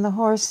buggy and the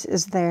horse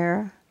is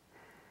there.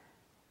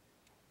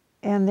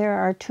 And there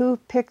are two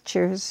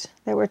pictures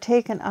that were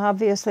taken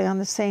obviously on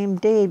the same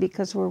day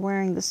because we're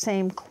wearing the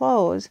same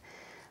clothes.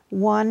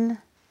 One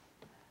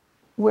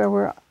where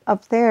we're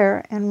up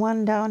there and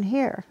one down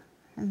here.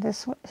 And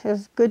this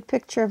is a good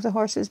picture of the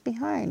horses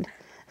behind.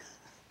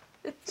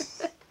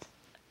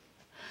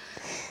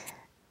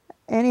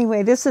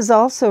 Anyway, this is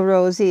also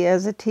Rosie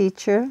as a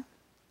teacher.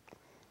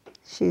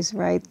 She's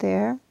right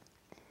there.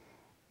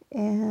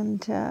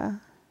 And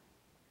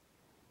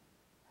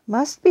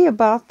must be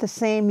about the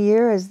same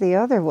year as the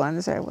other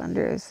ones, I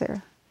wonder. Is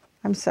there?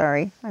 I'm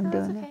sorry, I'm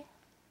doing it.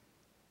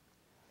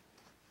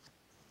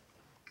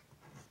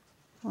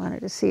 I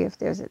wanted to see if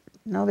there's a...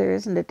 No, there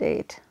isn't a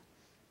date.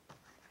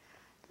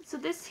 So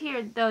this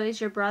here, though,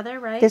 is your brother,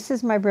 right? This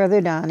is my brother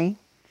Donnie.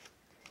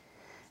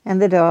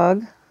 And the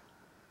dog. Is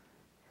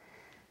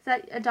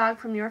that a dog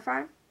from your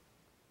farm?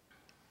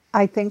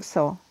 I think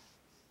so.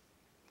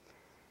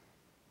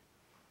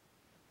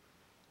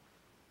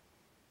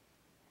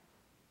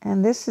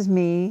 And this is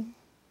me.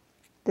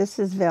 This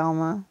is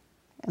Velma.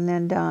 And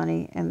then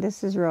Donnie. And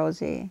this is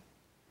Rosie.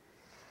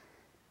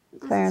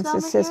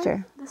 Clarence's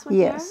sister. This one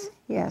yes,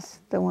 here? Yes,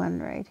 the one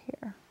right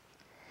here.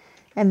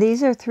 And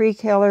these are three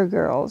Keller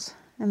girls.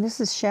 And this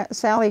is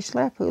Sally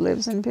Schlepp, who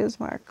lives in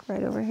Bismarck,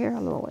 right over here a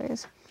little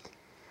ways.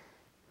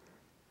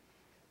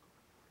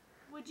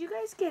 Would you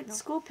guys get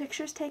school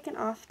pictures taken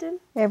often?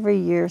 Every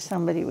year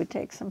somebody would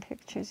take some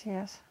pictures,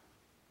 yes.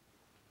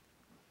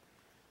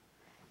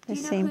 Do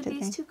you know who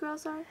these two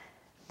girls are?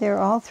 They're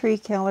all three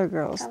Keller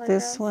girls. Keller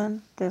This girls?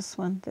 one, this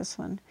one, this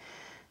one.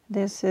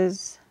 This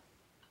is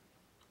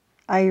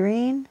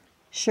Irene,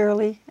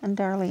 Shirley, and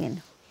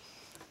Darlene.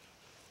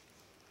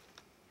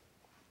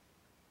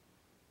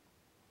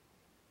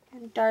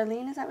 And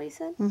Darlene, is that what you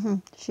said? Mm-hmm.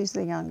 She's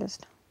the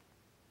youngest.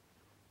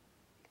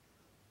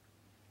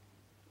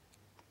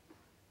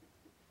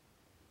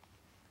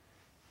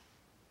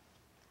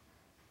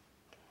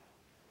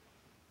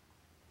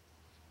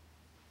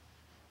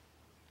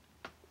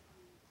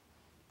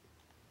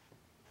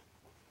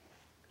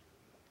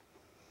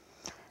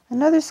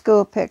 Another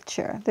school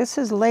picture. This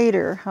is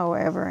later,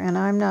 however, and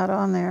I'm not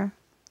on there.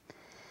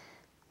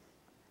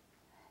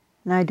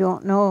 And I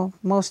don't know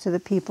most of the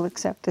people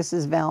except this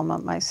is Velma,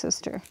 my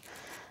sister,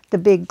 the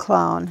big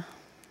clown.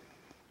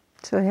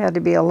 So it had to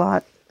be a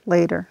lot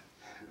later.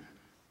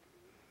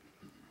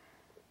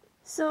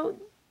 So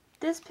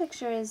this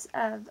picture is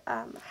of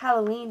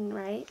Halloween,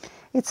 right?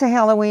 It's a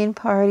Halloween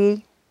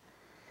party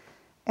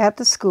at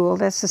the school.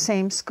 That's the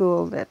same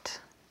school that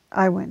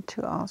I went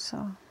to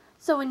also.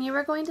 So when you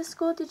were going to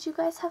school, did you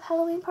guys have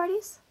Halloween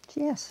parties?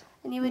 Yes.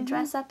 And you would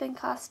dress up in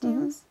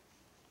costumes?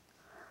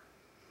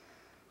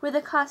 Were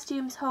the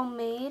costumes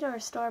homemade or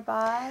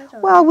store-bought? Or?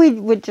 Well, we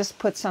would just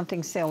put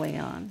something silly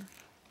on.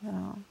 You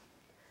know.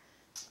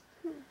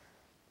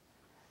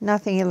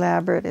 Nothing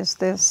elaborate as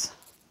this.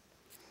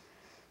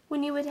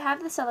 When you would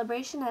have the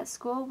celebration at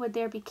school, would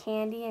there be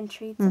candy and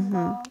treats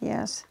involved?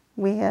 Yes.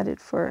 We had it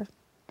for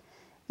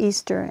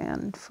Easter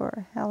and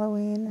for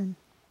Halloween. And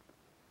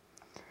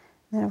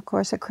then, of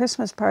course, a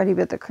Christmas party.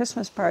 But the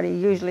Christmas party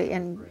usually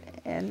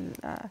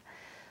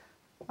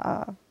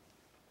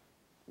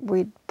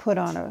we'd put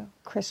on a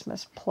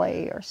Christmas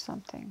play or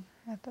something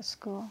at the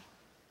school.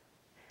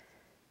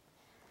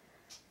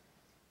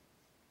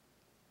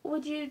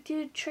 Would you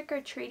do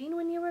trick-or-treating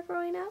when you were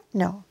growing up?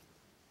 No.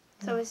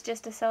 So it was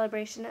just a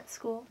celebration at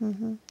school?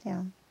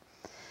 Yeah.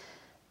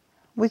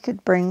 We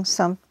could bring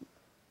some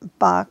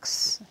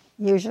box.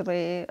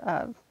 Usually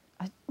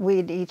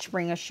we'd each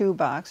bring a shoe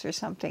box or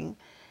something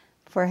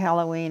for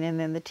Halloween, and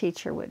then the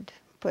teacher would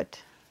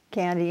put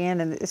candy in,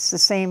 and it's the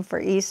same for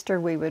Easter.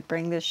 We would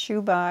bring this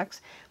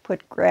shoebox,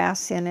 put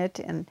grass in it,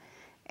 and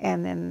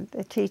then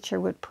the teacher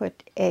would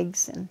put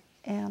eggs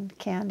and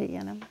candy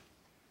in them.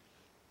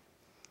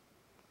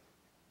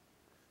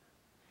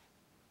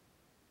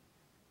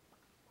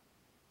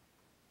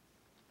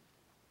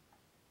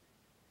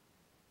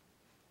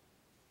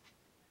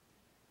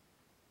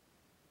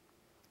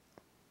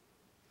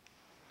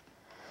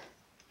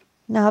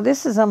 Now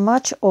this is a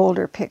much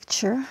older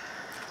picture.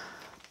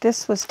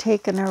 This was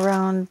taken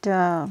around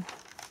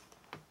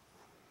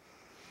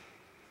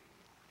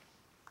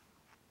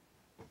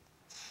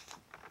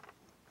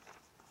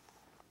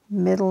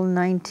middle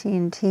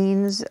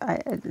 19-teens.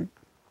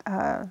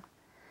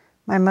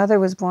 My mother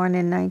was born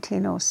in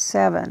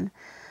 1907,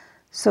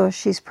 so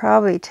she's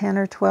probably 10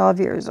 or 12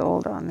 years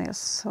old on this.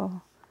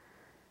 So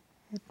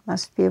it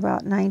must be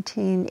about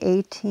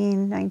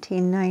 1918,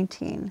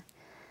 1919.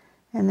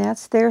 And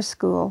that's their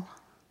school,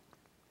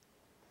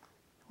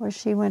 where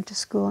she went to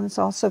school, and it's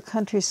also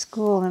country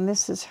school, and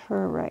this is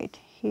her right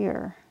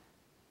here.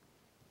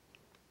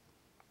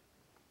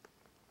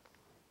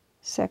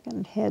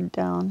 Second head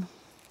down.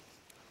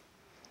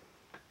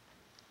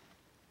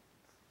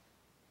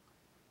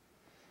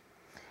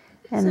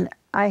 And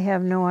I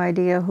have no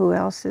idea who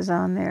else is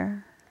on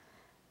there,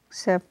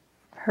 except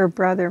her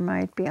brother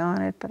might be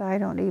on it, but I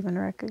don't even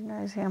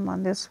recognize him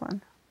on this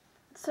one.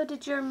 So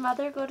did your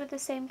mother go to the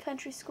same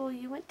country school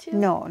you went to?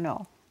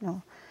 No.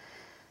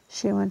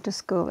 She went to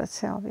school at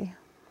Selby.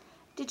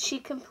 Did she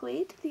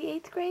complete the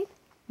 8th grade?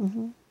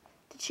 Mm-hmm.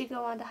 Did she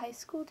go on to high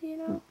school, do you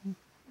know?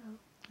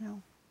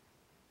 No.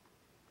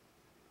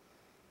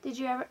 Did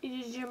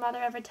your mother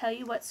ever tell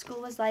you what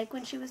school was like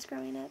when she was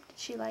growing up? Did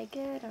she like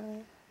it,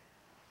 or?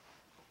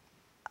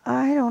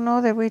 I don't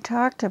know that we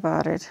talked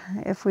about it.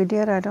 If we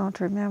did, I don't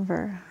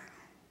remember.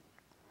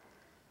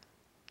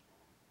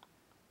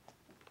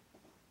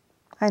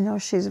 I know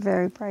she's a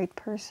very bright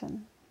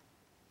person.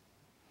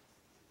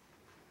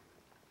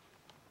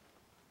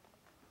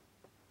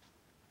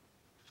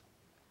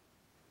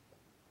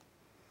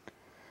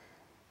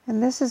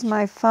 And this is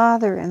my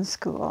father in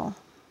school.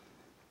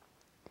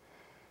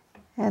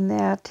 And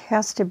that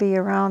has to be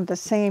around the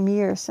same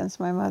year, since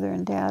my mother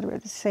and dad were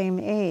the same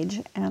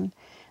age. And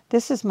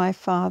this is my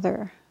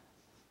father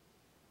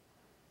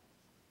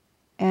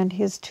and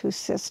his 2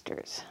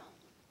 sisters.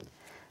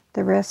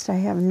 The rest, I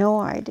have no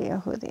idea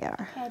who they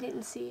are. I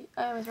didn't see.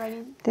 I was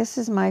writing. This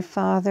is my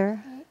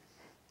father,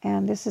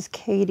 and this is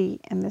Katie,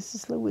 and this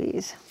is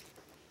Louise.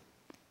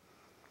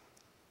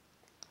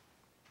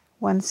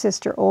 One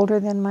sister older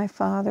than my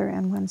father,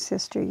 and one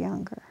sister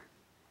younger.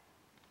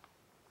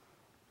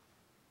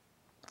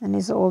 And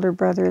his older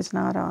brother is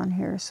not on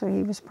here, so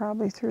he was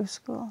probably through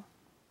school.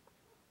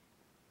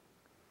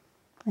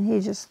 And he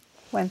just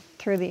went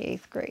through the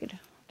 8th grade.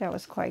 That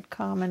was quite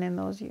common in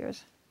those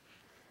years.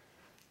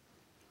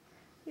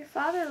 Your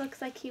father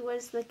looks like he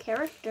was the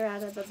character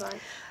out of the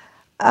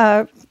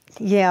bunch.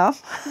 Yeah.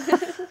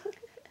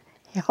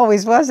 He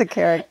always was a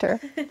character.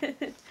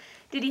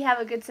 Did he have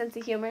a good sense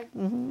of humor?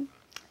 Mm-hmm.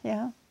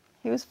 Yeah,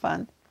 he was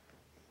fun.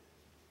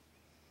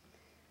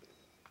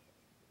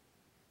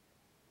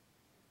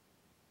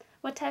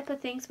 What type of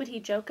things would he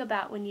joke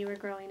about when you were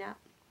growing up?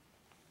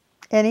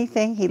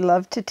 Anything. He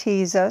loved to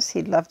tease us.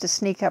 He'd love to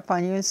sneak up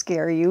on you and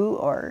scare you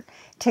or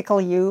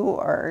tickle you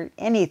or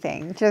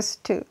anything,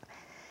 just to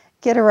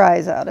get a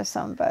rise out of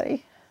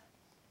somebody.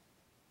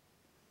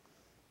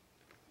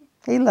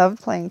 He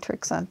loved playing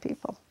tricks on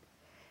people.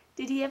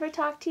 Did he ever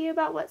talk to you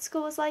about what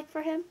school was like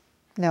for him?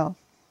 No.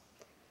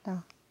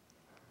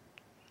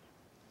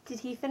 Did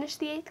he finish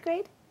the 8th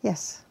grade?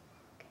 Yes.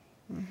 Okay.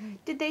 Mm-hmm.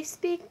 Did they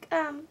speak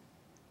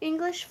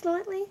English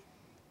fluently?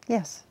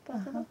 Yes.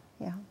 Both of them?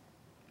 Yeah.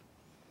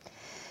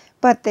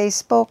 But they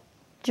spoke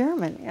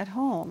German at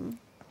home.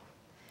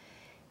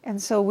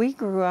 And so we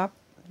grew up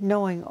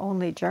knowing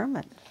only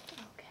German.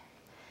 Okay.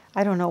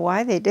 I don't know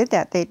why they did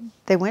that.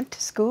 They went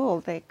to school.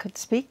 They could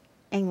speak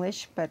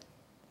English, but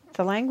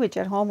the language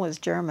at home was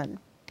German.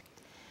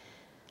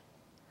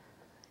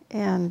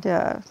 And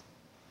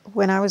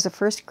when I was a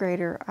 1st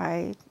grader,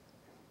 I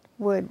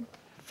would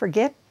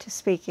forget to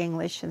speak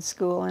English in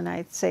school, and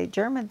I'd say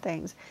German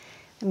things.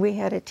 And we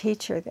had a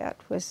teacher that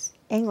was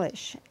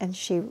English, and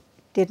she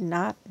did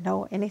not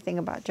know anything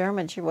about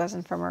German. She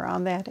wasn't from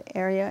around that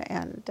area,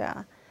 and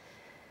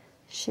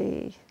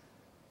she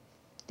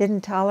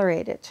didn't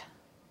tolerate it.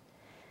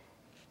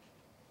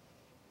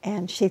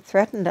 And she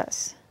threatened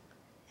us.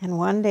 And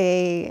one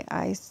day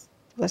I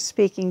was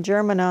speaking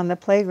German on the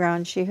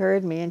playground. She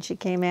heard me, and she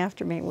came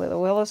after me with a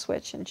willow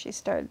switch, and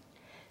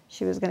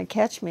she was going to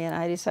catch me, and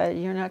I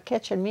decided, you're not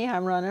catching me,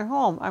 I'm running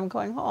home, I'm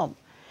going home.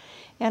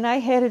 And I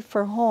headed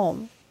for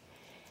home,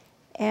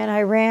 and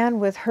I ran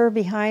with her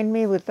behind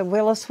me with the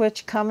willow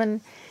switch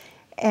coming,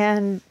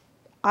 and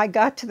I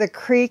got to the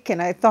creek,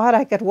 and I thought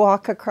I could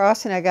walk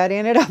across, and I got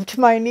in it up to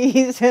my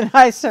knees, and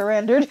I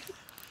surrendered.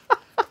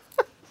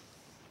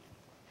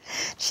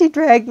 She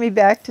dragged me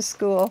back to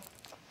school.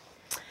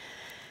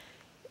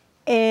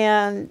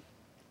 And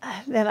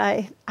then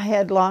I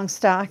had long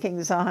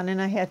stockings on,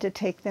 and I had to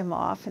take them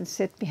off and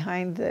sit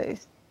behind the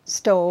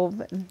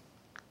stove and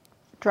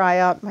dry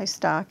out my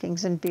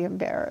stockings and be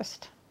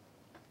embarrassed.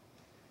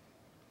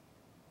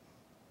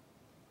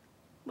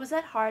 Was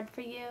that hard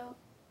for you,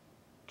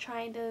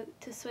 trying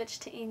to switch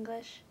to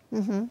English?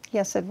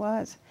 Yes, it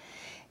was.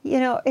 You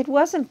know, it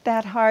wasn't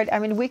that hard. I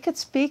mean, we could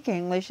speak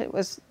English.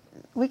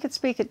 We could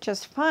speak it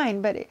just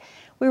fine, but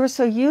we were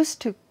so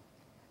used to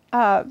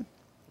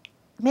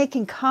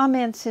making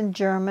comments in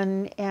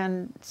German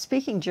and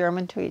speaking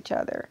German to each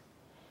other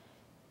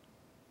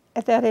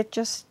that it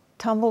just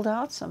tumbled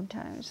out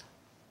sometimes.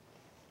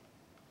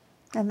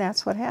 And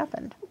that's what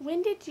happened.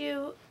 When did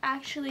you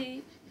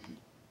actually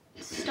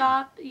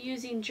stop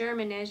using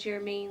German as your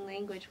main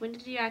language? When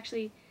did you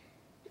actually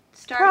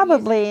start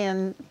Probably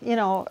in, you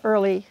know,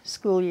 early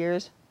school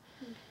years.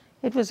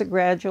 It was a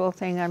gradual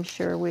thing. I'm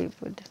sure we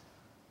would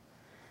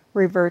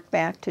revert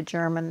back to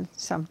German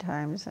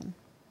sometimes. And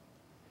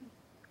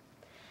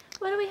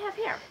what do we have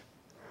here?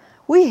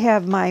 we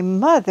have my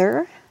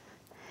mother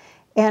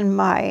and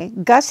my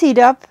gussied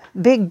up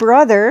big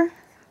brother.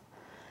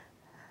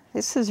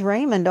 This is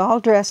Raymond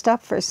all dressed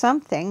up for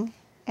something,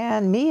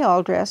 and me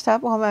all dressed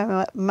up.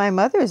 Well, my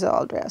mother's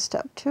all dressed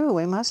up too.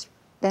 We must have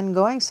been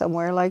going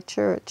somewhere like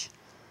church.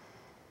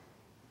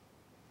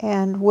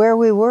 And where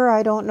we were,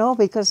 I don't know,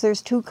 because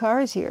there's 2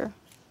 cars here.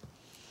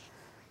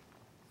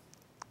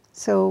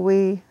 So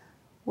we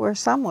were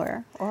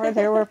somewhere, or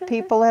there were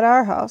people at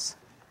our house.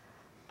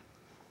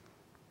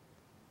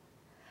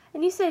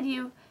 And you said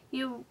you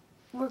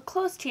were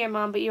close to your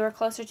mom, but you were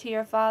closer to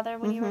your father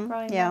when you were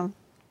growing up?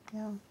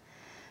 Yeah.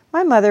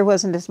 My mother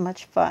wasn't as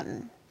much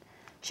fun.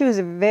 She was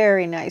a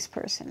very nice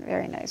person,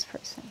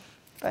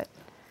 but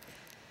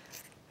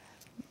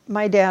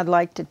my dad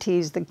liked to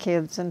tease the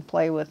kids and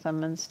play with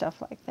them and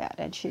stuff like that,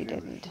 and she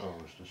didn't. Oh,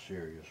 it's the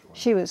serious one.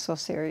 She was so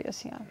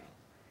serious, yeah.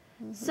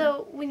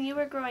 So when you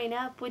were growing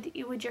up,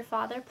 would your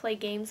father play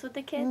games with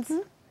the kids?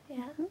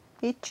 Yeah.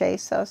 He'd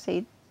chase us,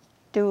 he'd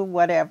do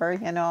whatever,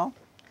 you know,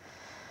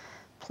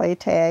 play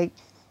tag.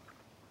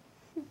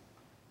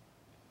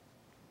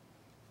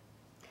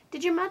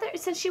 Did your mother,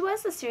 since she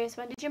was the serious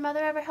one, did your mother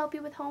ever help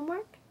you with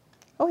homework?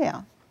 Oh,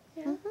 yeah.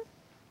 Yeah.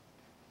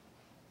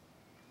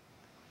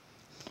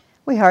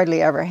 We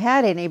hardly ever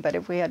had any, but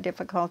if we had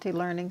difficulty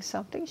learning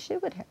something, she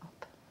would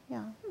help.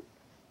 Yeah.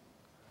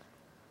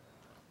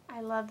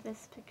 I love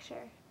this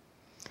picture.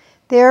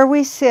 There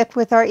we sit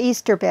with our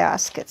Easter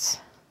baskets.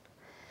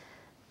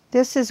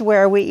 This is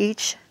where we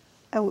each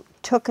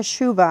took a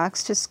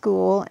shoebox to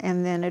school,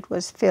 and then it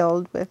was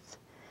filled with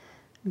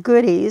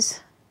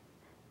goodies.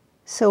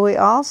 So we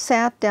all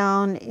sat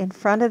down in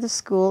front of the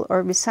school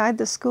or beside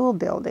the school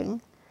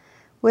building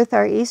with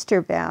our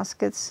Easter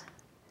baskets,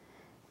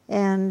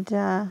 and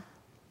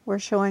we're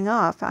showing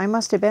off. I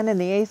must have been in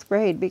the 8th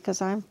grade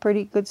because I'm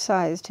pretty good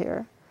sized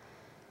here.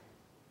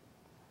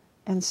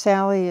 And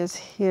Sally is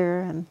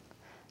here, and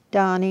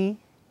Donnie,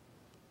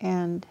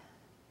 and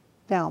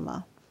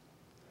Velma.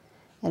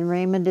 And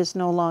Raymond is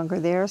no longer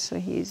there, so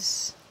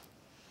he's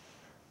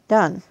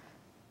done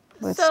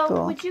with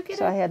school. Would you get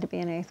so I had to be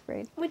in 8th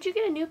grade. Would you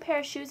get a new pair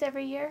of shoes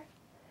every year?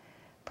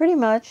 Pretty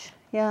much,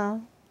 yeah.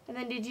 And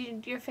then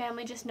did your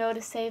family just know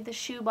to save the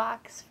shoe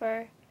box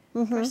for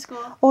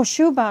school? Oh,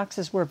 shoe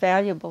boxes were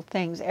valuable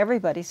things.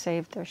 Everybody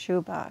saved their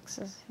shoe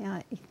boxes,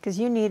 yeah, because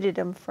you needed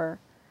them for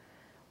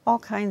all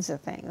kinds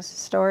of things,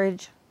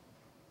 storage.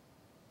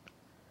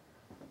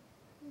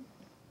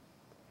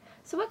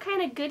 So what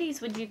kind of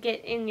goodies would you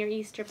get in your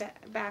Easter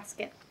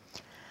basket?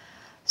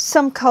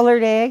 Some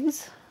colored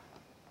eggs,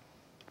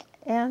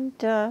 and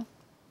I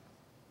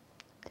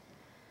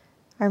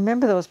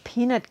remember those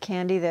peanut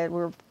candy that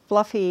were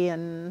fluffy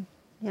and,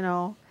 you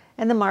know,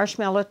 and the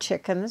marshmallow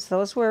chickens.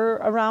 Those were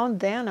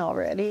around then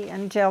already,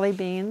 and jelly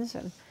beans,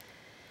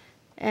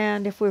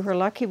 and if we were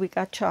lucky, we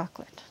got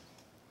chocolate.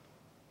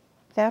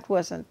 That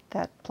wasn't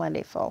that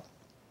plentiful.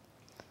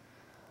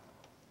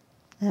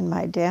 And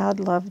my dad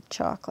loved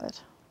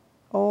chocolate.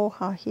 Oh,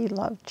 how he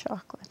loved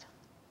chocolate.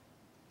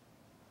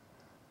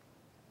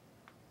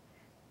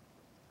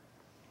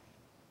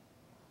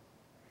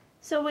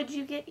 So would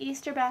you get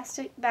Easter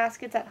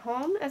baskets at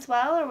home as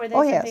well, or were they?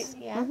 Oh, yes.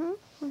 Yeah.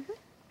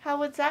 How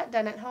was that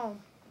done at home?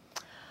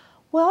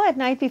 Well, at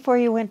night before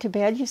you went to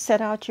bed, you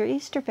set out your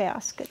Easter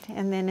basket,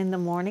 and then in the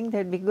morning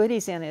there'd be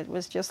goodies in it. It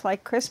was just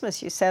like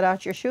Christmas. You set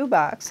out your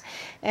shoebox,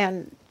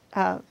 and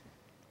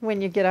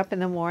when you get up in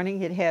the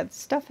morning, it had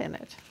stuff in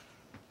it.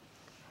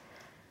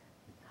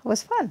 It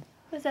was fun.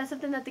 Was that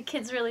something that the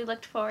kids really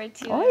looked forward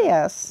to? Oh,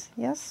 yes,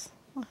 yes.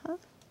 It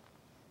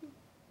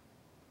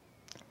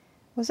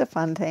was a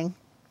fun thing.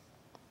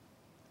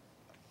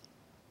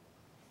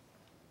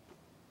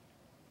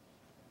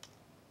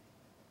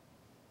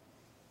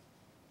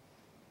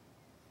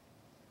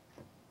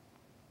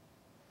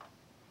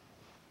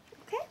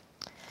 Okay.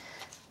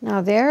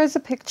 Now there is a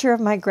picture of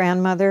my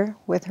grandmother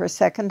with her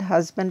second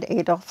husband,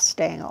 Adolf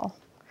Stengel.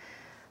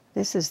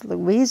 This is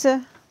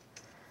Louisa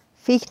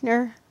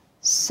Fichtner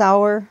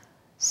Sauer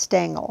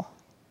Stengel.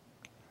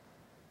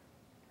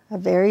 A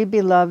very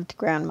beloved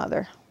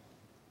grandmother.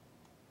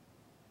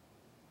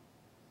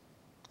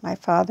 My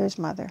father's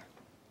mother.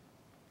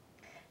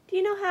 Do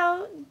you know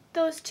how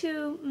those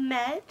two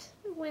met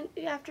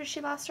after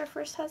she lost her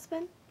first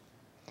husband?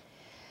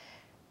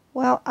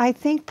 Well, I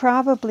think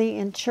probably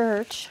in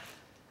church,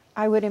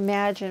 I would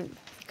imagine,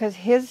 because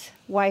his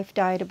wife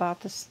died about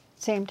the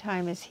same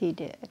time as he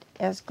did,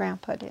 as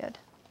Grandpa did.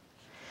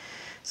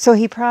 So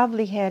he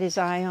probably had his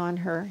eye on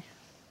her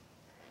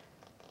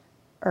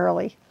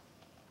early,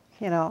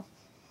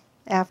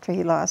 after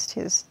he lost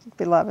his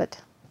beloved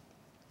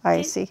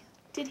Icy.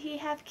 Did he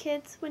have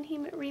kids when he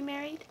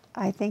remarried?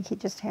 I think he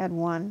just had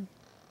one,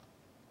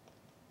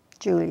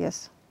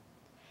 Julius.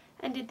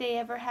 And did they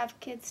ever have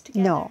kids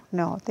together?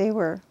 No, they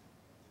were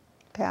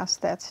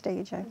past that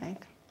stage, I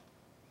think.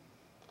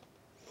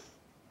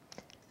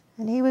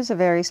 And he was a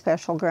very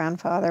special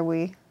grandfather.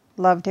 We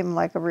loved him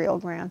like a real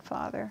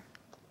grandfather.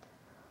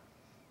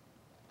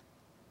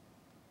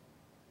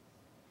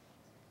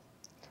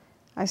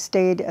 I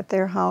stayed at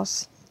their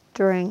house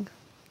during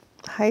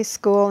high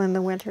school in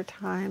the winter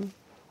time.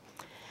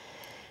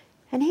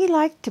 And he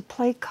liked to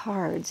play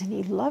cards, and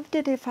he loved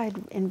it if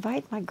I'd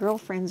invite my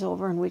girlfriends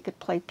over and we could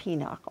play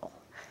pinochle.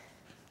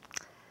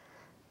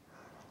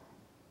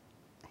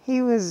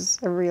 He was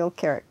a real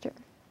character.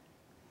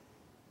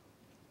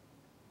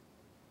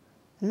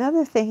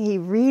 Another thing he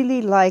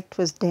really liked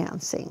was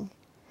dancing.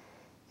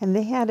 And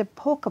they had a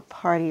polka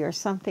party or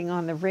something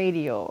on the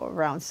radio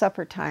around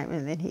supper time,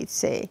 and then he'd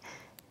say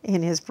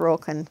in his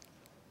broken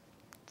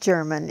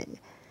German,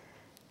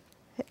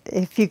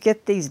 if you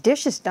get these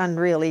dishes done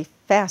really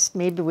fast,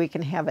 maybe we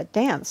can have a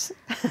dance.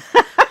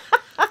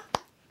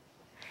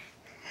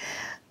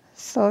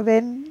 So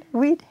then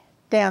we'd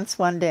dance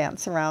one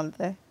dance around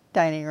the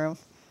dining room.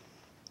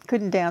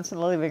 Couldn't dance in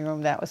the living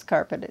room, that was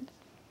carpeted.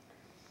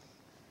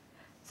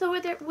 So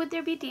would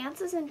there be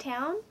dances in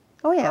town?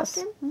 Oh, yes.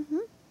 Often?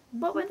 Mm-hmm.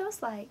 What were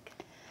those like?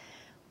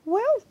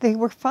 Well, they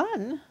were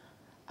fun.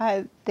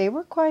 They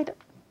were quite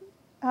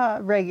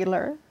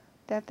regular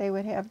that they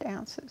would have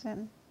dances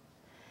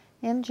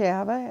in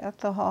Java at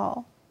the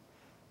hall.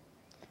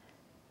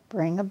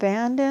 Bring a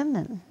band in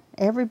and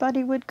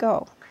everybody would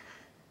go.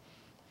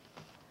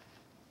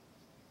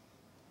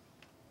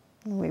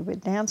 And we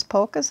would dance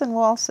polkas and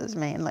waltzes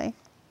mainly.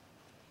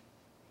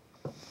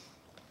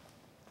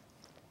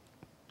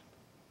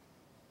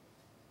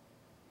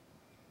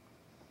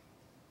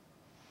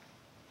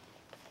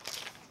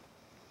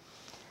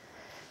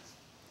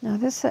 Now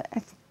this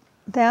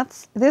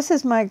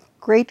is my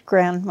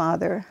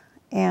great-grandmother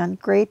and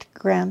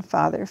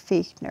great-grandfather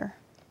Fichtner.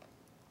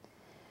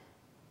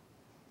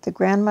 The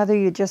grandmother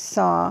you just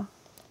saw,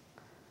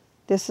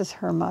 this is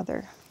her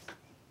mother.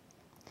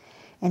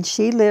 And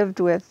she lived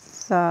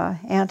with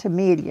Aunt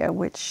Amelia,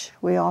 which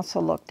we also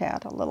looked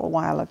at a little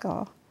while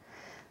ago,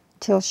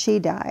 till she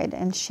died.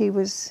 And she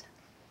was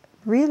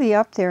really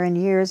up there in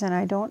years, and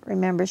I don't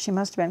remember. She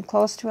must have been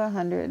close to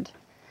 100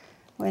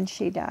 when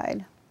she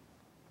died.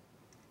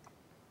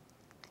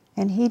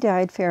 And he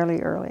died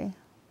fairly early,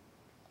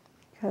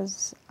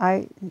 because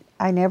I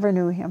never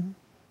knew him.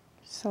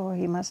 So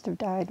he must have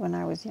died when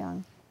I was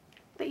young.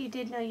 But you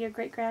did know your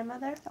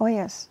great-grandmother? Oh,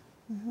 yes.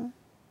 Mm-hmm.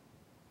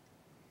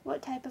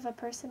 What type of a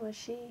person was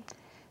she?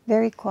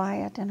 Very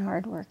quiet and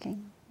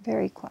hardworking.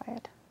 Very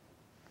quiet.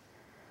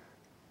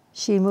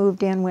 She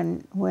moved in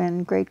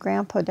when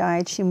great-grandpa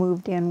died. She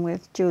moved in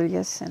with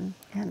Julius and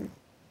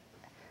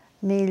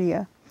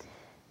Amelia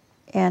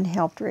and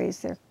helped raise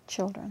their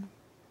children.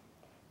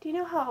 Do you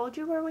know how old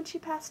you were when she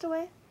passed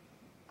away?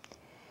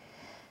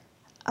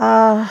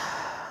 Well,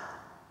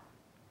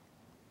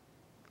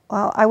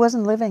 I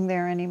wasn't living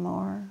there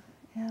anymore,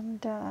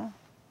 and I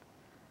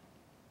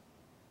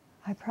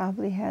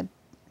probably had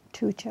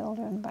 2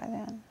 children by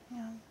then.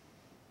 Yeah.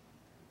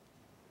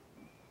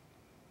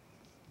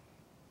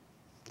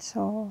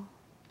 So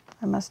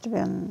I must have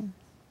been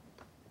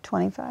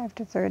 25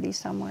 to 30,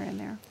 somewhere in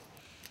there.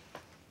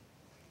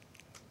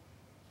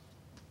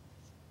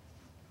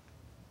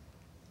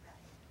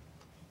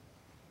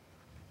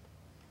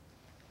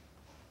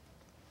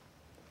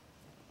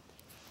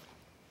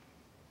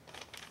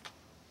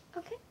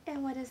 Okay,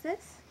 and what is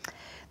this?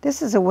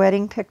 This is a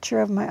wedding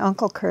picture of my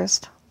Uncle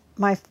Christ,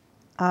 my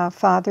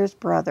father's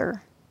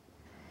brother.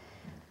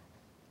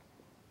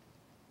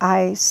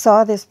 I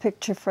saw this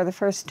picture for the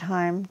first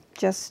time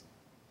just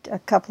a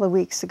couple of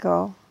weeks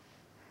ago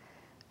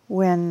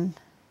when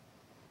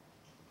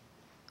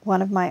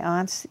one of my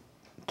aunts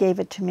gave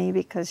it to me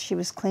because she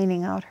was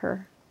cleaning out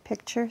her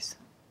pictures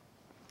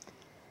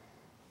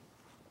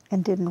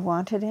and didn't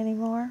want it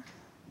anymore.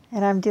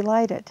 And I'm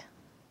delighted.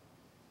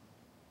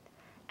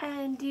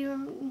 And do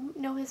you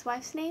know his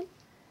wife's name?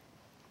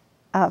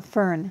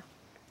 Fern.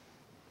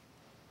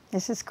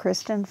 This is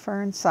Kristen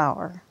Fern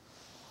Sauer.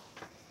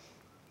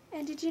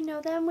 And did you know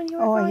them when you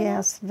were Oh, growing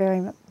yes,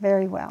 very,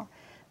 very well.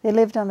 They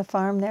lived on the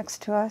farm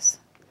next to us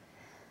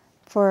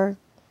for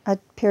a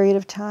period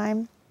of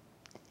time.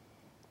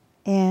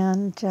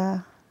 And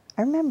I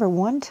remember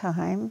one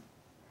time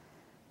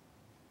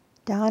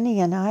Donnie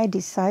and I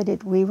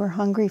decided we were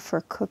hungry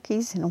for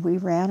cookies, and we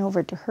ran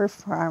over to her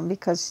farm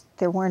because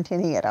there weren't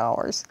any at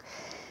ours.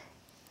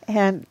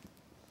 And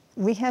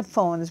we had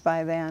phones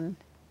by then,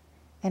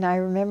 and I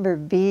remember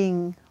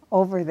being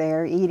over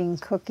there eating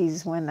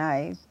cookies when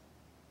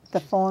the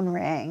phone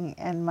rang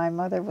and my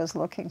mother was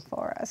looking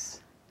for us.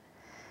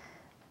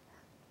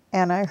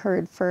 And I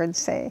heard Ferd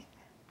say,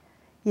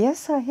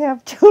 "Yes, I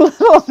have 2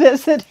 little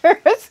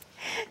visitors."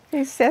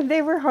 They said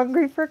they were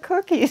hungry for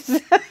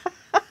cookies.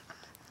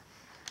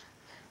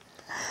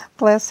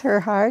 Bless her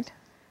heart.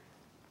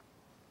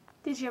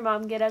 Did your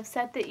mom get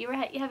upset that you were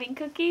having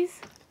cookies?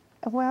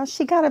 Well,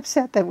 she got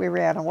upset that we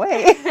ran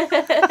away.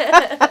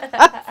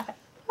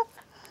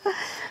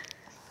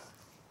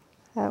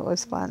 That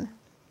was fun.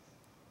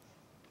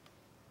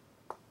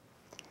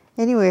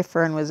 Anyway,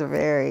 Fern was a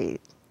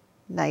very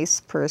nice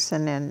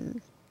person,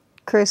 and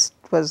Chris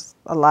was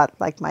a lot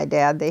like my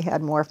dad. They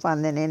had more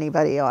fun than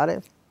anybody ought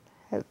to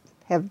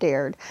have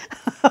dared.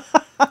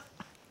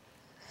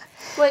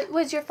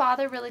 Was your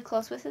father really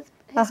close with his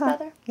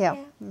brother? Yeah.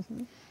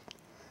 Mm-hmm.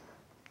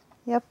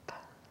 Yep.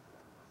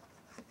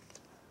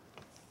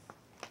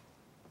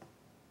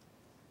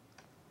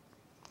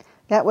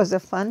 That was a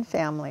fun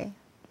family,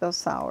 those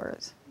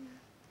Sauers.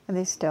 And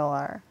they still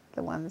are,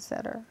 the ones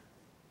that are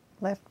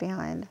left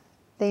behind.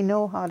 They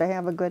know how to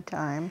have a good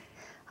time,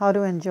 how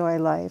to enjoy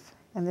life,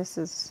 and this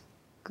is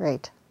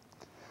great.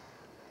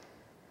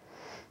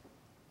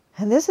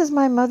 And this is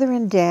my mother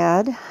and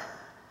dad,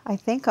 I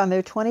think on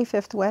their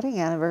 25th wedding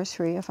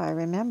anniversary, if I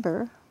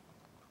remember.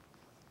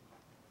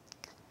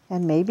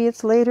 And maybe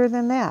it's later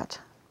than that.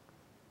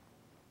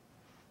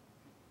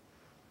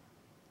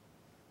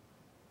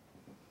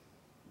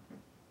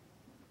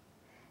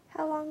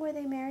 How long were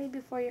they married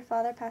before your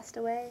father passed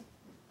away?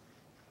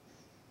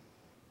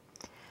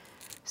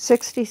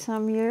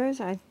 60-some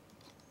years.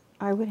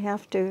 I would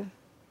have to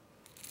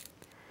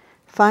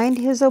find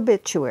his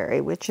obituary,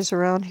 which is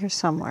around here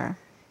somewhere,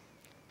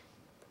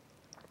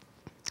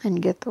 and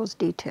get those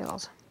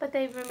details. But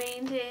they've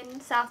remained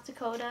in South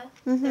Dakota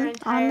Mm-hmm. their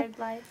entire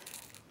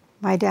life?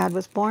 My dad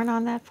was born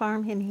on that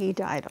farm, and he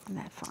died on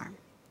that farm.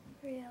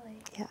 Really?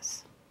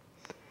 Yes.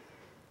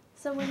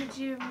 So when did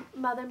your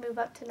mother move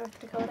up to North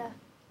Dakota?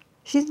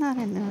 She's not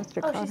in North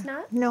Dakota. Oh, she's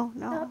not? No.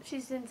 No,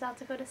 she's in South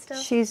Dakota still?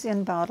 She's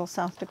in Bowdle,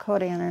 South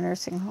Dakota, in a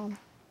nursing home.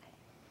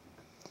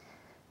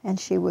 And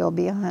she will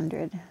be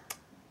 100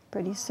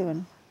 pretty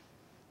soon.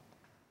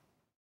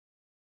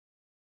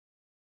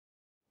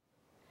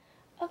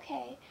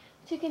 Okay,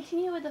 to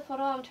continue with the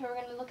photo album tour, we're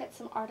going to look at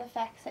some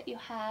artifacts that you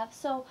have.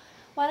 So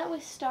why don't we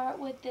start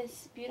with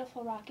this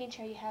beautiful rocking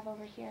chair you have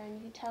over here, and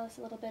you can tell us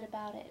a little bit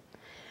about it.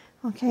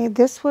 Okay,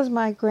 this was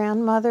my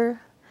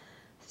grandmother.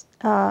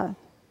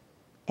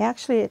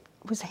 Actually, it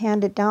was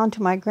handed down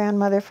to my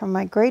grandmother from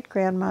my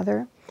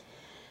great-grandmother.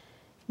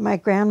 My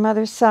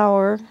grandmother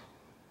Sauer,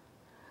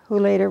 who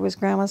later was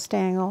Grandma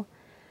Stangl,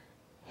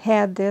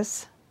 had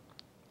this,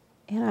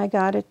 and I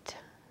got it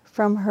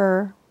from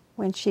her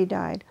when she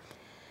died.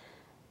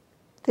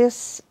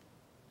 This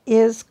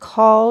is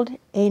called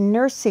a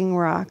nursing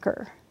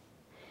rocker.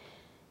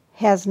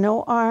 Has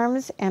no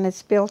arms, and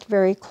it's built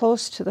very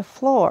close to the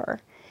floor.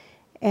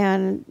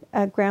 And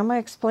Grandma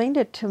explained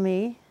it to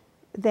me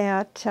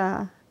that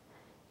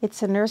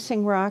it's a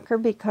nursing rocker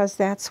because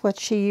that's what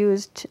she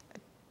used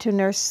to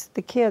nurse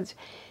the kids.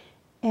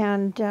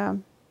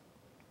 And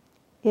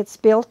it's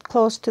built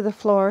close to the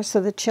floor so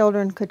the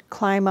children could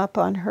climb up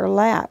on her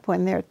lap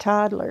when they're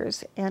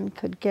toddlers and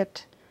could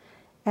get,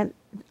 and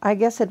I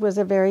guess it was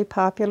a very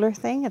popular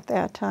thing at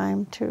that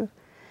time to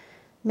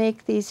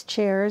make these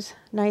chairs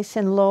nice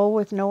and low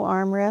with no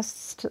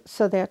armrests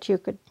so that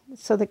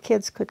so the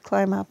kids could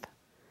climb up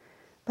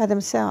by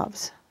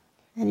themselves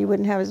and you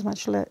wouldn't have as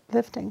much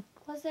lifting.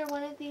 Was there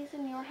one of these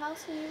in your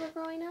house when you were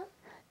growing up?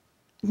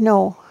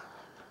 No.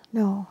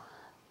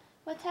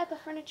 What type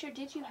of furniture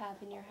did you have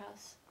in your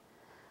house?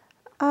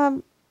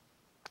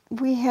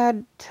 We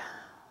had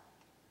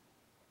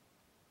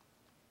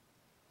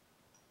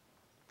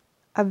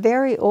a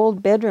very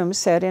old bedroom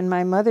set in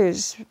my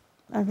mother's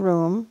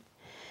room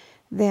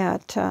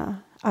that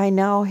I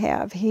now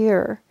have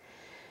here.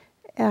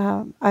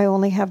 I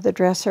only have the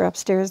dresser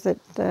upstairs.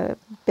 The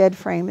bed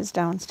frame is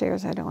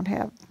downstairs. I don't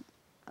have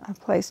a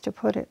place to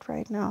put it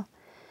right now.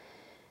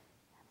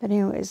 But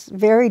anyways,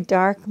 very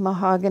dark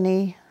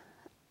mahogany,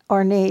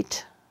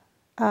 ornate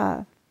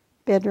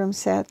bedroom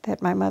set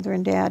that my mother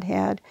and dad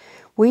had.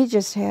 We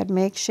just had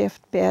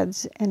makeshift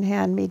beds and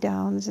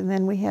hand-me-downs, and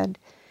then we had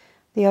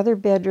the other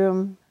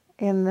bedroom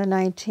in the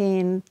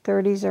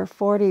 1930s or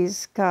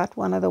 40s got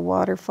one of the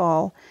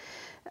waterfall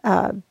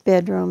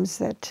bedrooms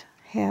that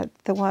had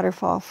the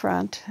waterfall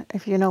front,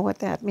 if you know what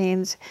that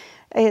means.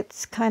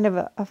 It's kind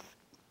of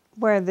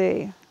where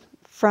the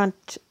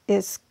front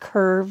is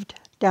curved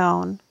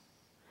down.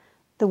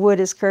 The wood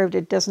is curved.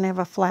 It doesn't have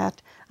a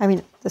flat. I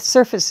mean, the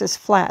surface is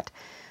flat,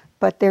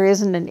 but there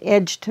isn't an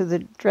edge to the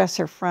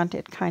dresser front.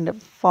 It kind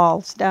of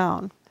falls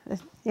down.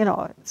 You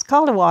know, it's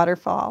called a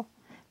waterfall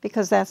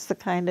because that's the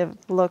kind of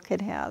look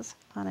it has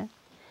on it.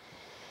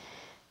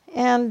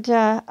 And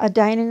a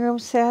dining room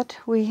set.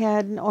 We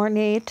had an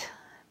ornate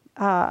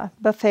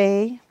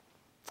buffet,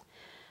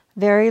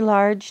 very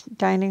large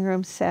dining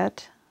room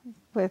set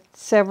with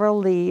several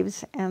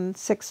leaves and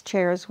 6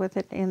 chairs with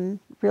it in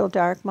real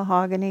dark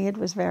mahogany. It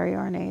was very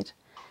ornate,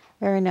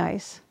 very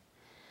nice.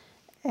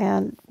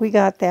 And we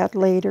got that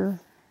later,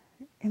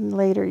 in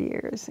later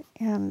years.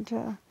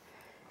 And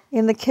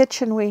in the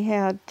kitchen we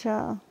had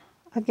a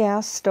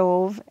gas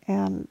stove,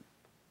 and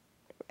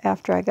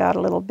after I got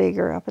a little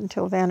bigger, up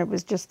until then it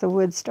was just the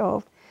wood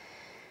stove.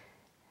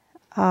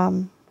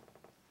 And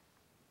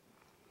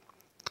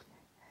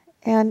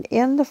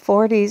in the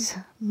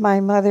 40s, my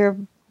mother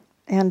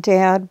and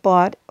Dad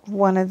bought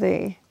one of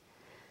the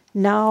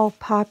now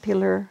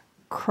popular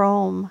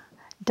chrome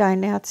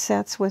dinette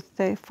sets with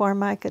the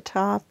Formica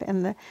top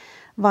and the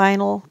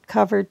vinyl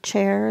covered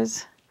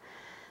chairs.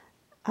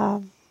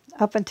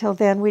 Up until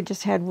then, we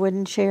just had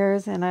wooden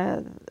chairs and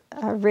a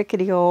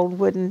rickety old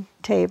wooden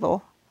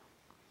table.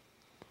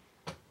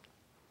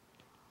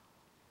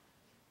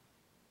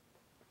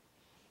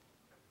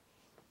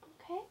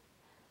 Okay.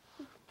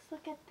 Let's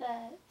look at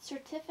the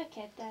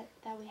certificate that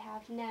we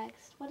have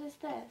next. What is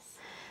this?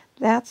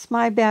 That's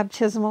my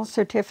baptismal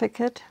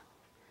certificate.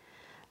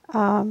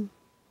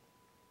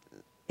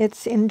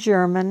 It's in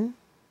German,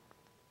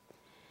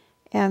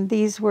 and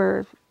these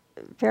were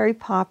very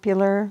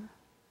popular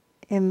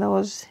in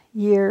those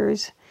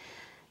years.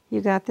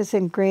 You got this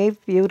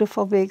engraved,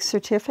 beautiful, big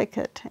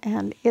certificate,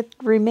 and it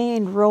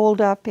remained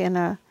rolled up in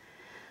a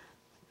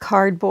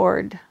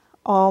cardboard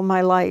all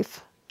my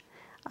life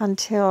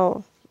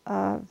until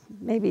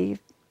maybe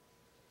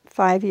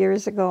 5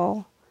 years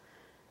ago.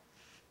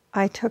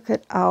 I took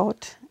it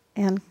out,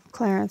 and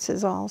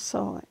Clarence's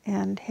also,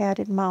 and had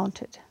it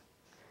mounted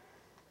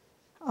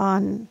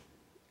on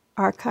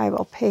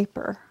archival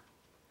paper.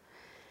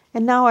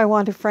 And now I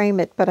want to frame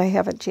it, but I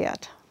haven't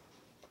yet.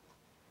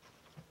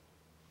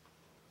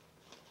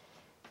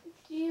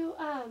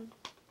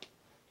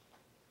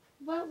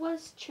 What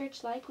was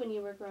church like when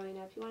you were growing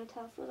up? You want to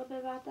tell us a little bit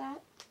about that?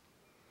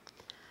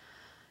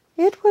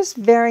 It was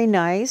very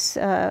nice.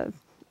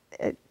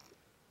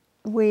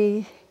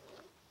 We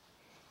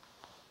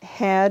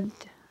had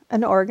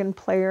an organ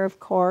player, of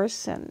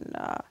course, and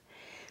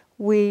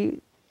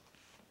we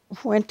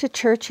went to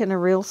church in a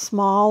real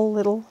small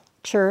little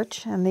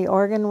church, and the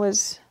organ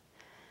was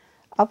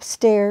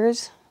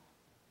upstairs.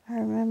 I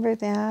remember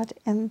that.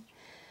 And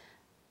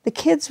the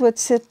kids would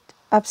sit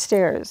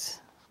upstairs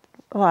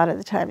a lot of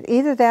the time.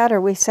 Either that or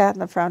we sat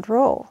in the front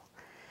row,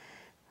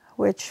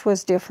 which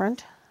was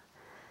different.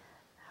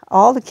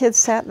 All the kids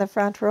sat in the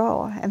front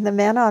row, and the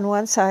men on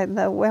one side and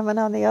the women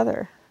on the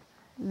other.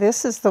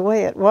 This is the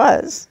way it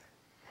was.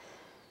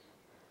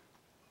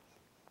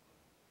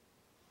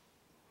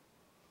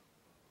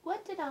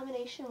 What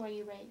denomination were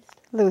you raised?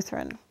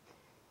 Lutheran.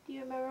 Do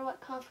you remember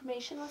what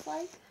confirmation was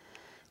like?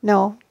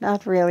 No,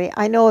 not really.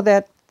 I know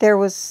that there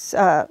was,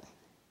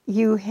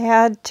 you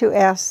had to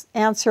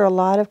answer a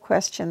lot of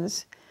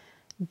questions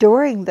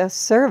during the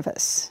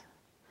service.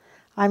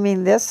 I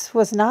mean, this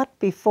was not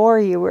before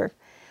you were,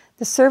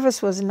 the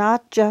service was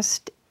not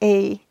just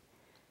you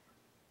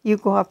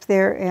go up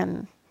there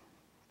and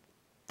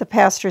the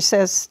pastor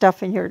says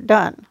stuff and you're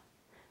done.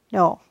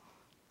 No.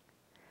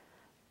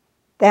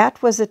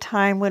 That was a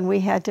time when we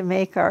had to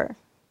make our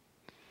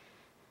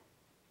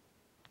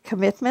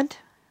commitment.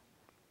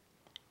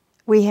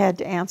 We had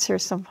to answer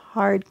some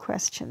hard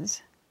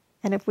questions.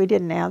 And if we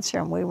didn't answer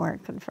them, we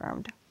weren't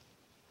confirmed.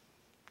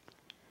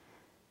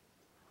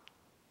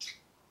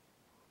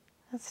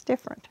 That's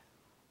different.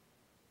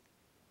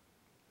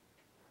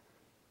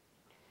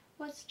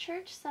 Was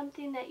church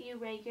something that you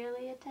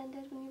regularly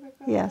attended when you were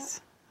growing up?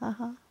 Yes.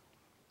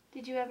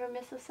 Did you ever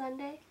miss a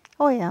Sunday?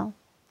 Oh, yeah.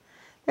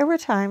 There were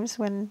times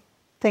when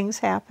things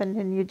happened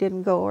and you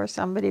didn't go, or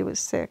somebody was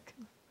sick,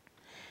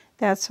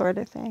 that sort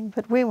of thing.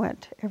 But we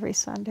went every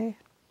Sunday,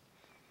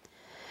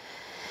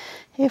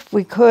 if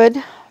we could.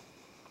 And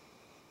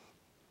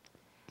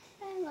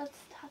let's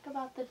talk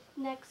about the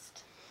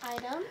next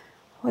item.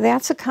 Well,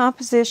 that's a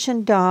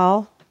composition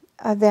doll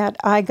that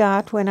I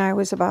got when I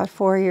was about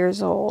 4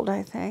 years old,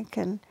 I think.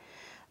 And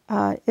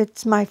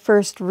it's my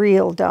first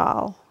real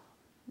doll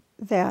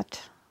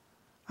that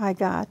I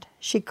got.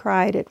 She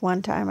cried at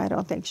one time. I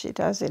don't think she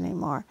does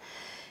anymore.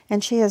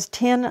 And she has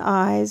tin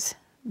eyes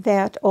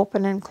that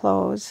open and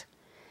close,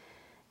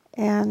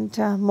 and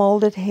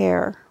molded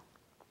hair.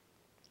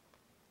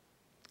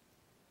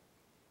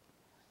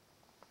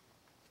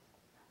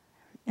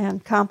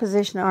 And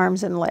composition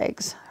arms and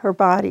legs. Her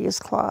body is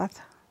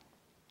cloth.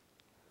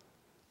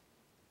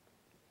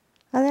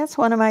 That's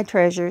one of my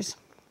treasures.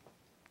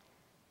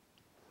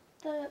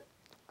 The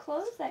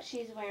clothes that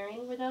she's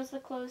wearing, were those the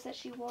clothes that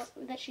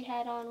she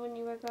had on when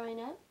you were growing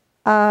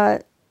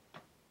up?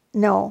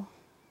 No,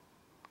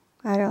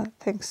 I don't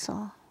think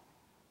so.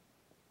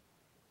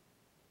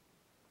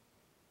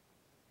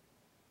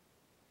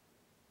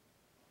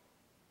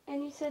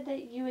 And you said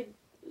that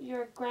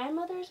your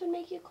grandmothers would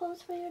make you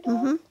clothes for your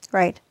doll?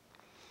 Right.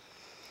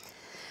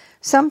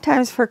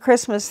 sometimes for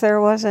Christmas there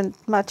wasn't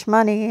much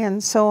money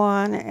and so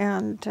on,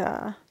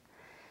 and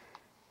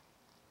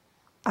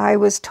I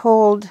was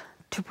told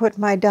to put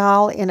my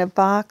doll in a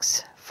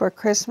box for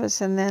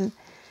Christmas and then,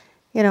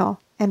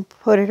 and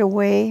put it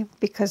away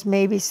because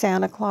maybe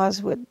Santa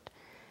Claus would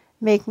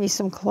make me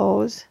some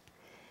clothes.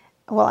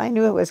 Well, I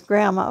knew it was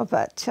Grandma,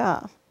 but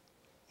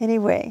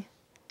anyway,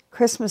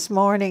 Christmas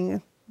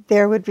morning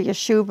there would be a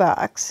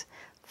shoebox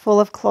full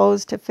of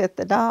clothes to fit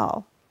the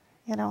doll,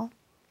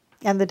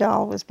 and the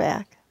doll was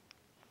back.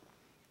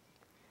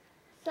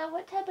 So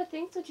what type of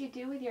things would you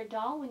do with your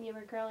doll when you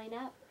were growing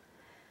up?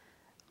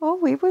 Oh,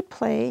 we would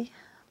play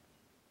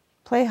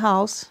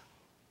house.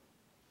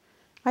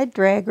 I'd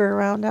drag her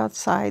around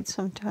outside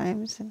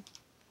sometimes and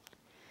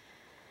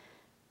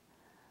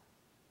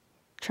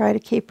try to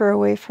keep her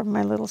away from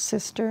my little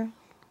sister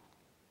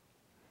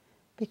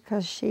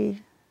because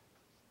she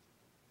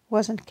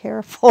wasn't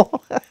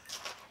careful.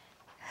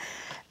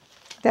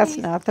 That's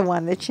not the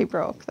one that she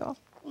broke, though.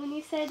 When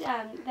you said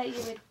that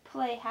you would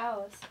play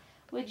house,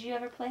 would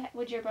your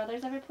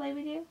brothers ever play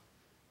with you?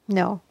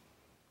 No.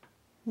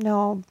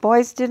 No,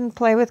 boys didn't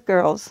play with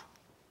girls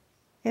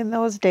in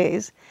those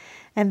days,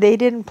 and they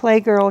didn't play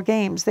girl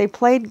games. They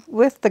played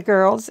with the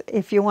girls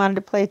if you wanted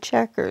to play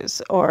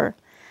checkers or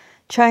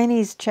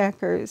Chinese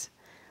checkers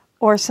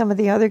or some of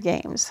the other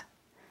games.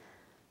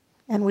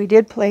 And we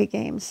did play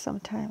games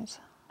sometimes.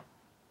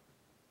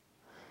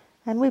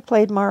 And we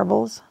played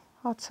marbles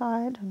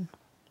outside. And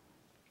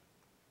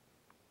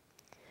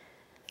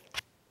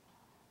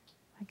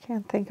I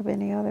can't think of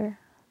any other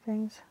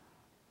things.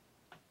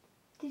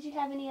 Did you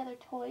have any other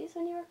toys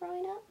when you were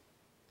growing up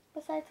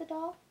besides a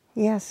doll?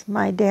 Yes,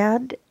 my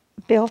dad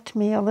built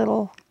me a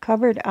little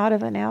cupboard out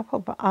of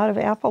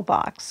apple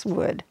box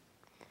wood.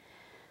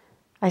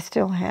 I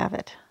still have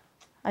it.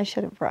 I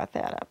should have brought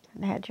that up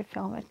and had you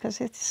film it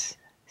because it's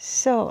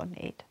so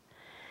neat.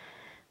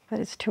 But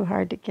it's too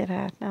hard to get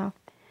at now.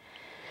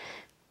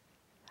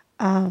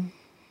 And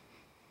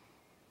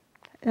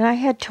I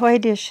had toy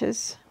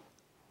dishes.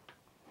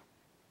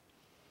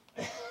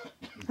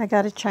 I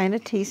got a china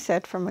tea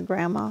set from a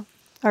grandma,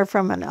 or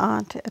from an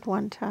aunt at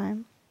one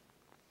time.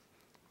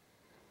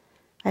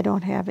 I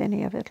don't have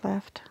any of it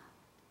left.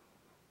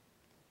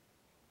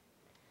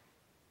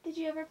 Did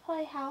you ever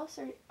play house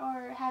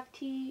or have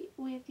tea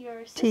with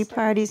your sister? Tea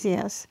parties,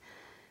 yes.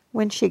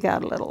 When she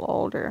got a little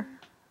older.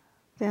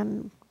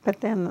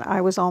 But then I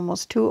was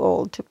almost too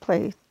old to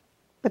play.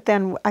 But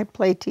then I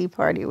played tea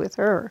party with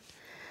her.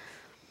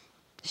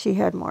 She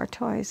had more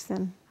toys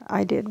than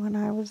I did when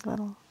I was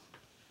little.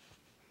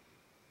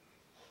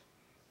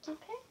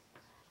 Okay.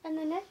 And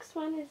the next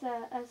one is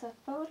a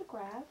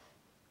photograph.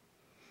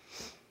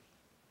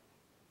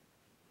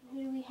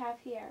 Who do we have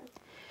here?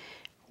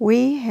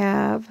 We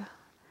have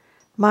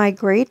my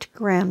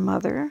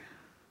great-grandmother.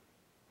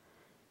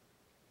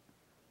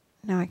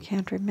 Now I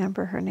can't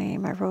remember her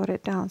name. I wrote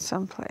it down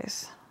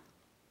someplace.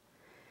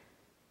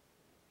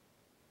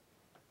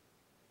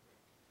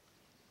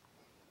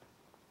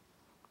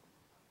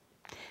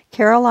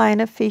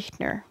 Carolina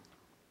Fichtner,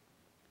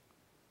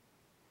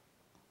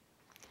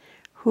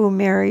 who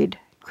married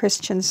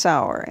Christian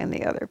Sauer and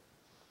the other.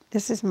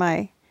 This is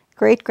my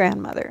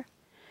great-grandmother.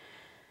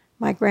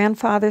 My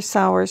grandfather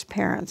Sauer's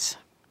parents.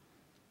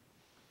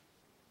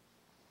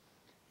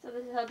 So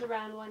this other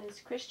round one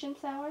is Christian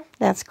Sauer?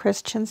 That's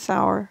Christian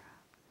Sauer,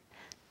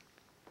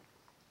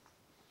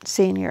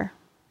 Sr.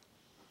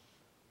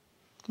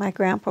 My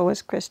grandpa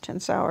was Christian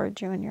Sauer,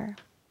 Jr.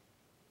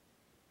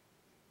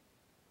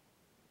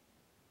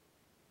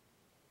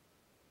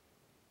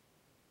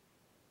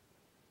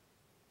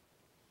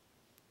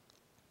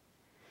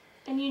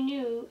 And you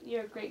knew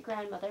your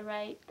great-grandmother,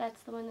 right?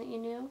 That's the one that you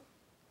knew?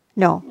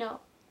 No. No.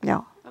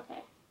 No.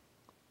 Okay.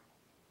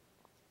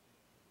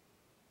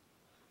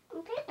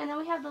 Okay, and then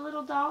we have the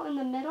little doll in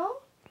the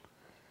middle.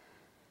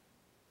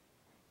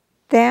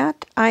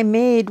 That I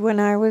made when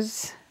I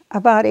was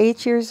about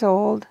 8 years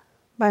old.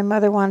 My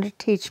mother wanted to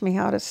teach me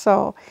how to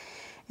sew.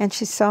 And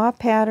she saw a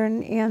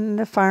pattern in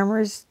the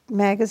Farmer's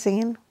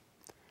magazine,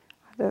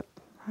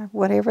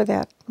 whatever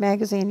that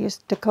magazine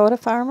used, Dakota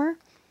Farmer,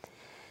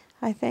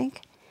 I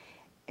think.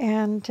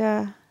 And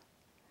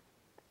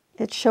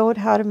it showed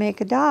how to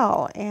make a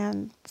doll.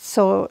 And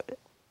so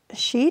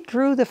she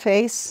drew the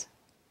face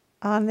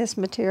on this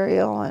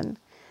material, and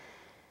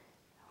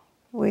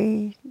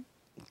we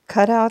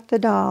cut out the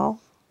doll.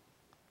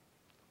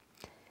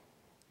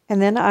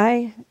 And then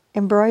I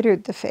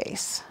embroidered the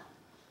face.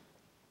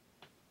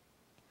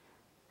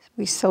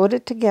 We sewed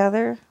it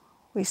together,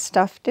 we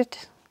stuffed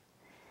it,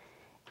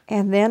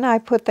 and then I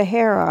put the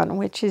hair on,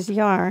 which is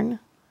yarn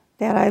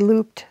that I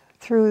looped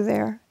through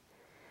there.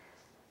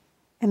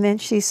 And then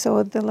she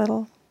sewed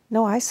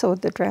I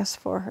sewed the dress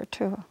for her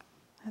too.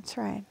 That's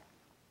right.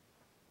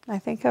 I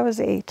think I was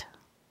 8.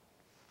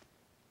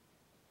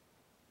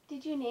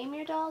 Did you name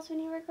your dolls when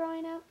you were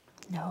growing up?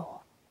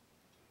 No.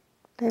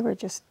 They were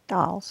just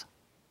dolls.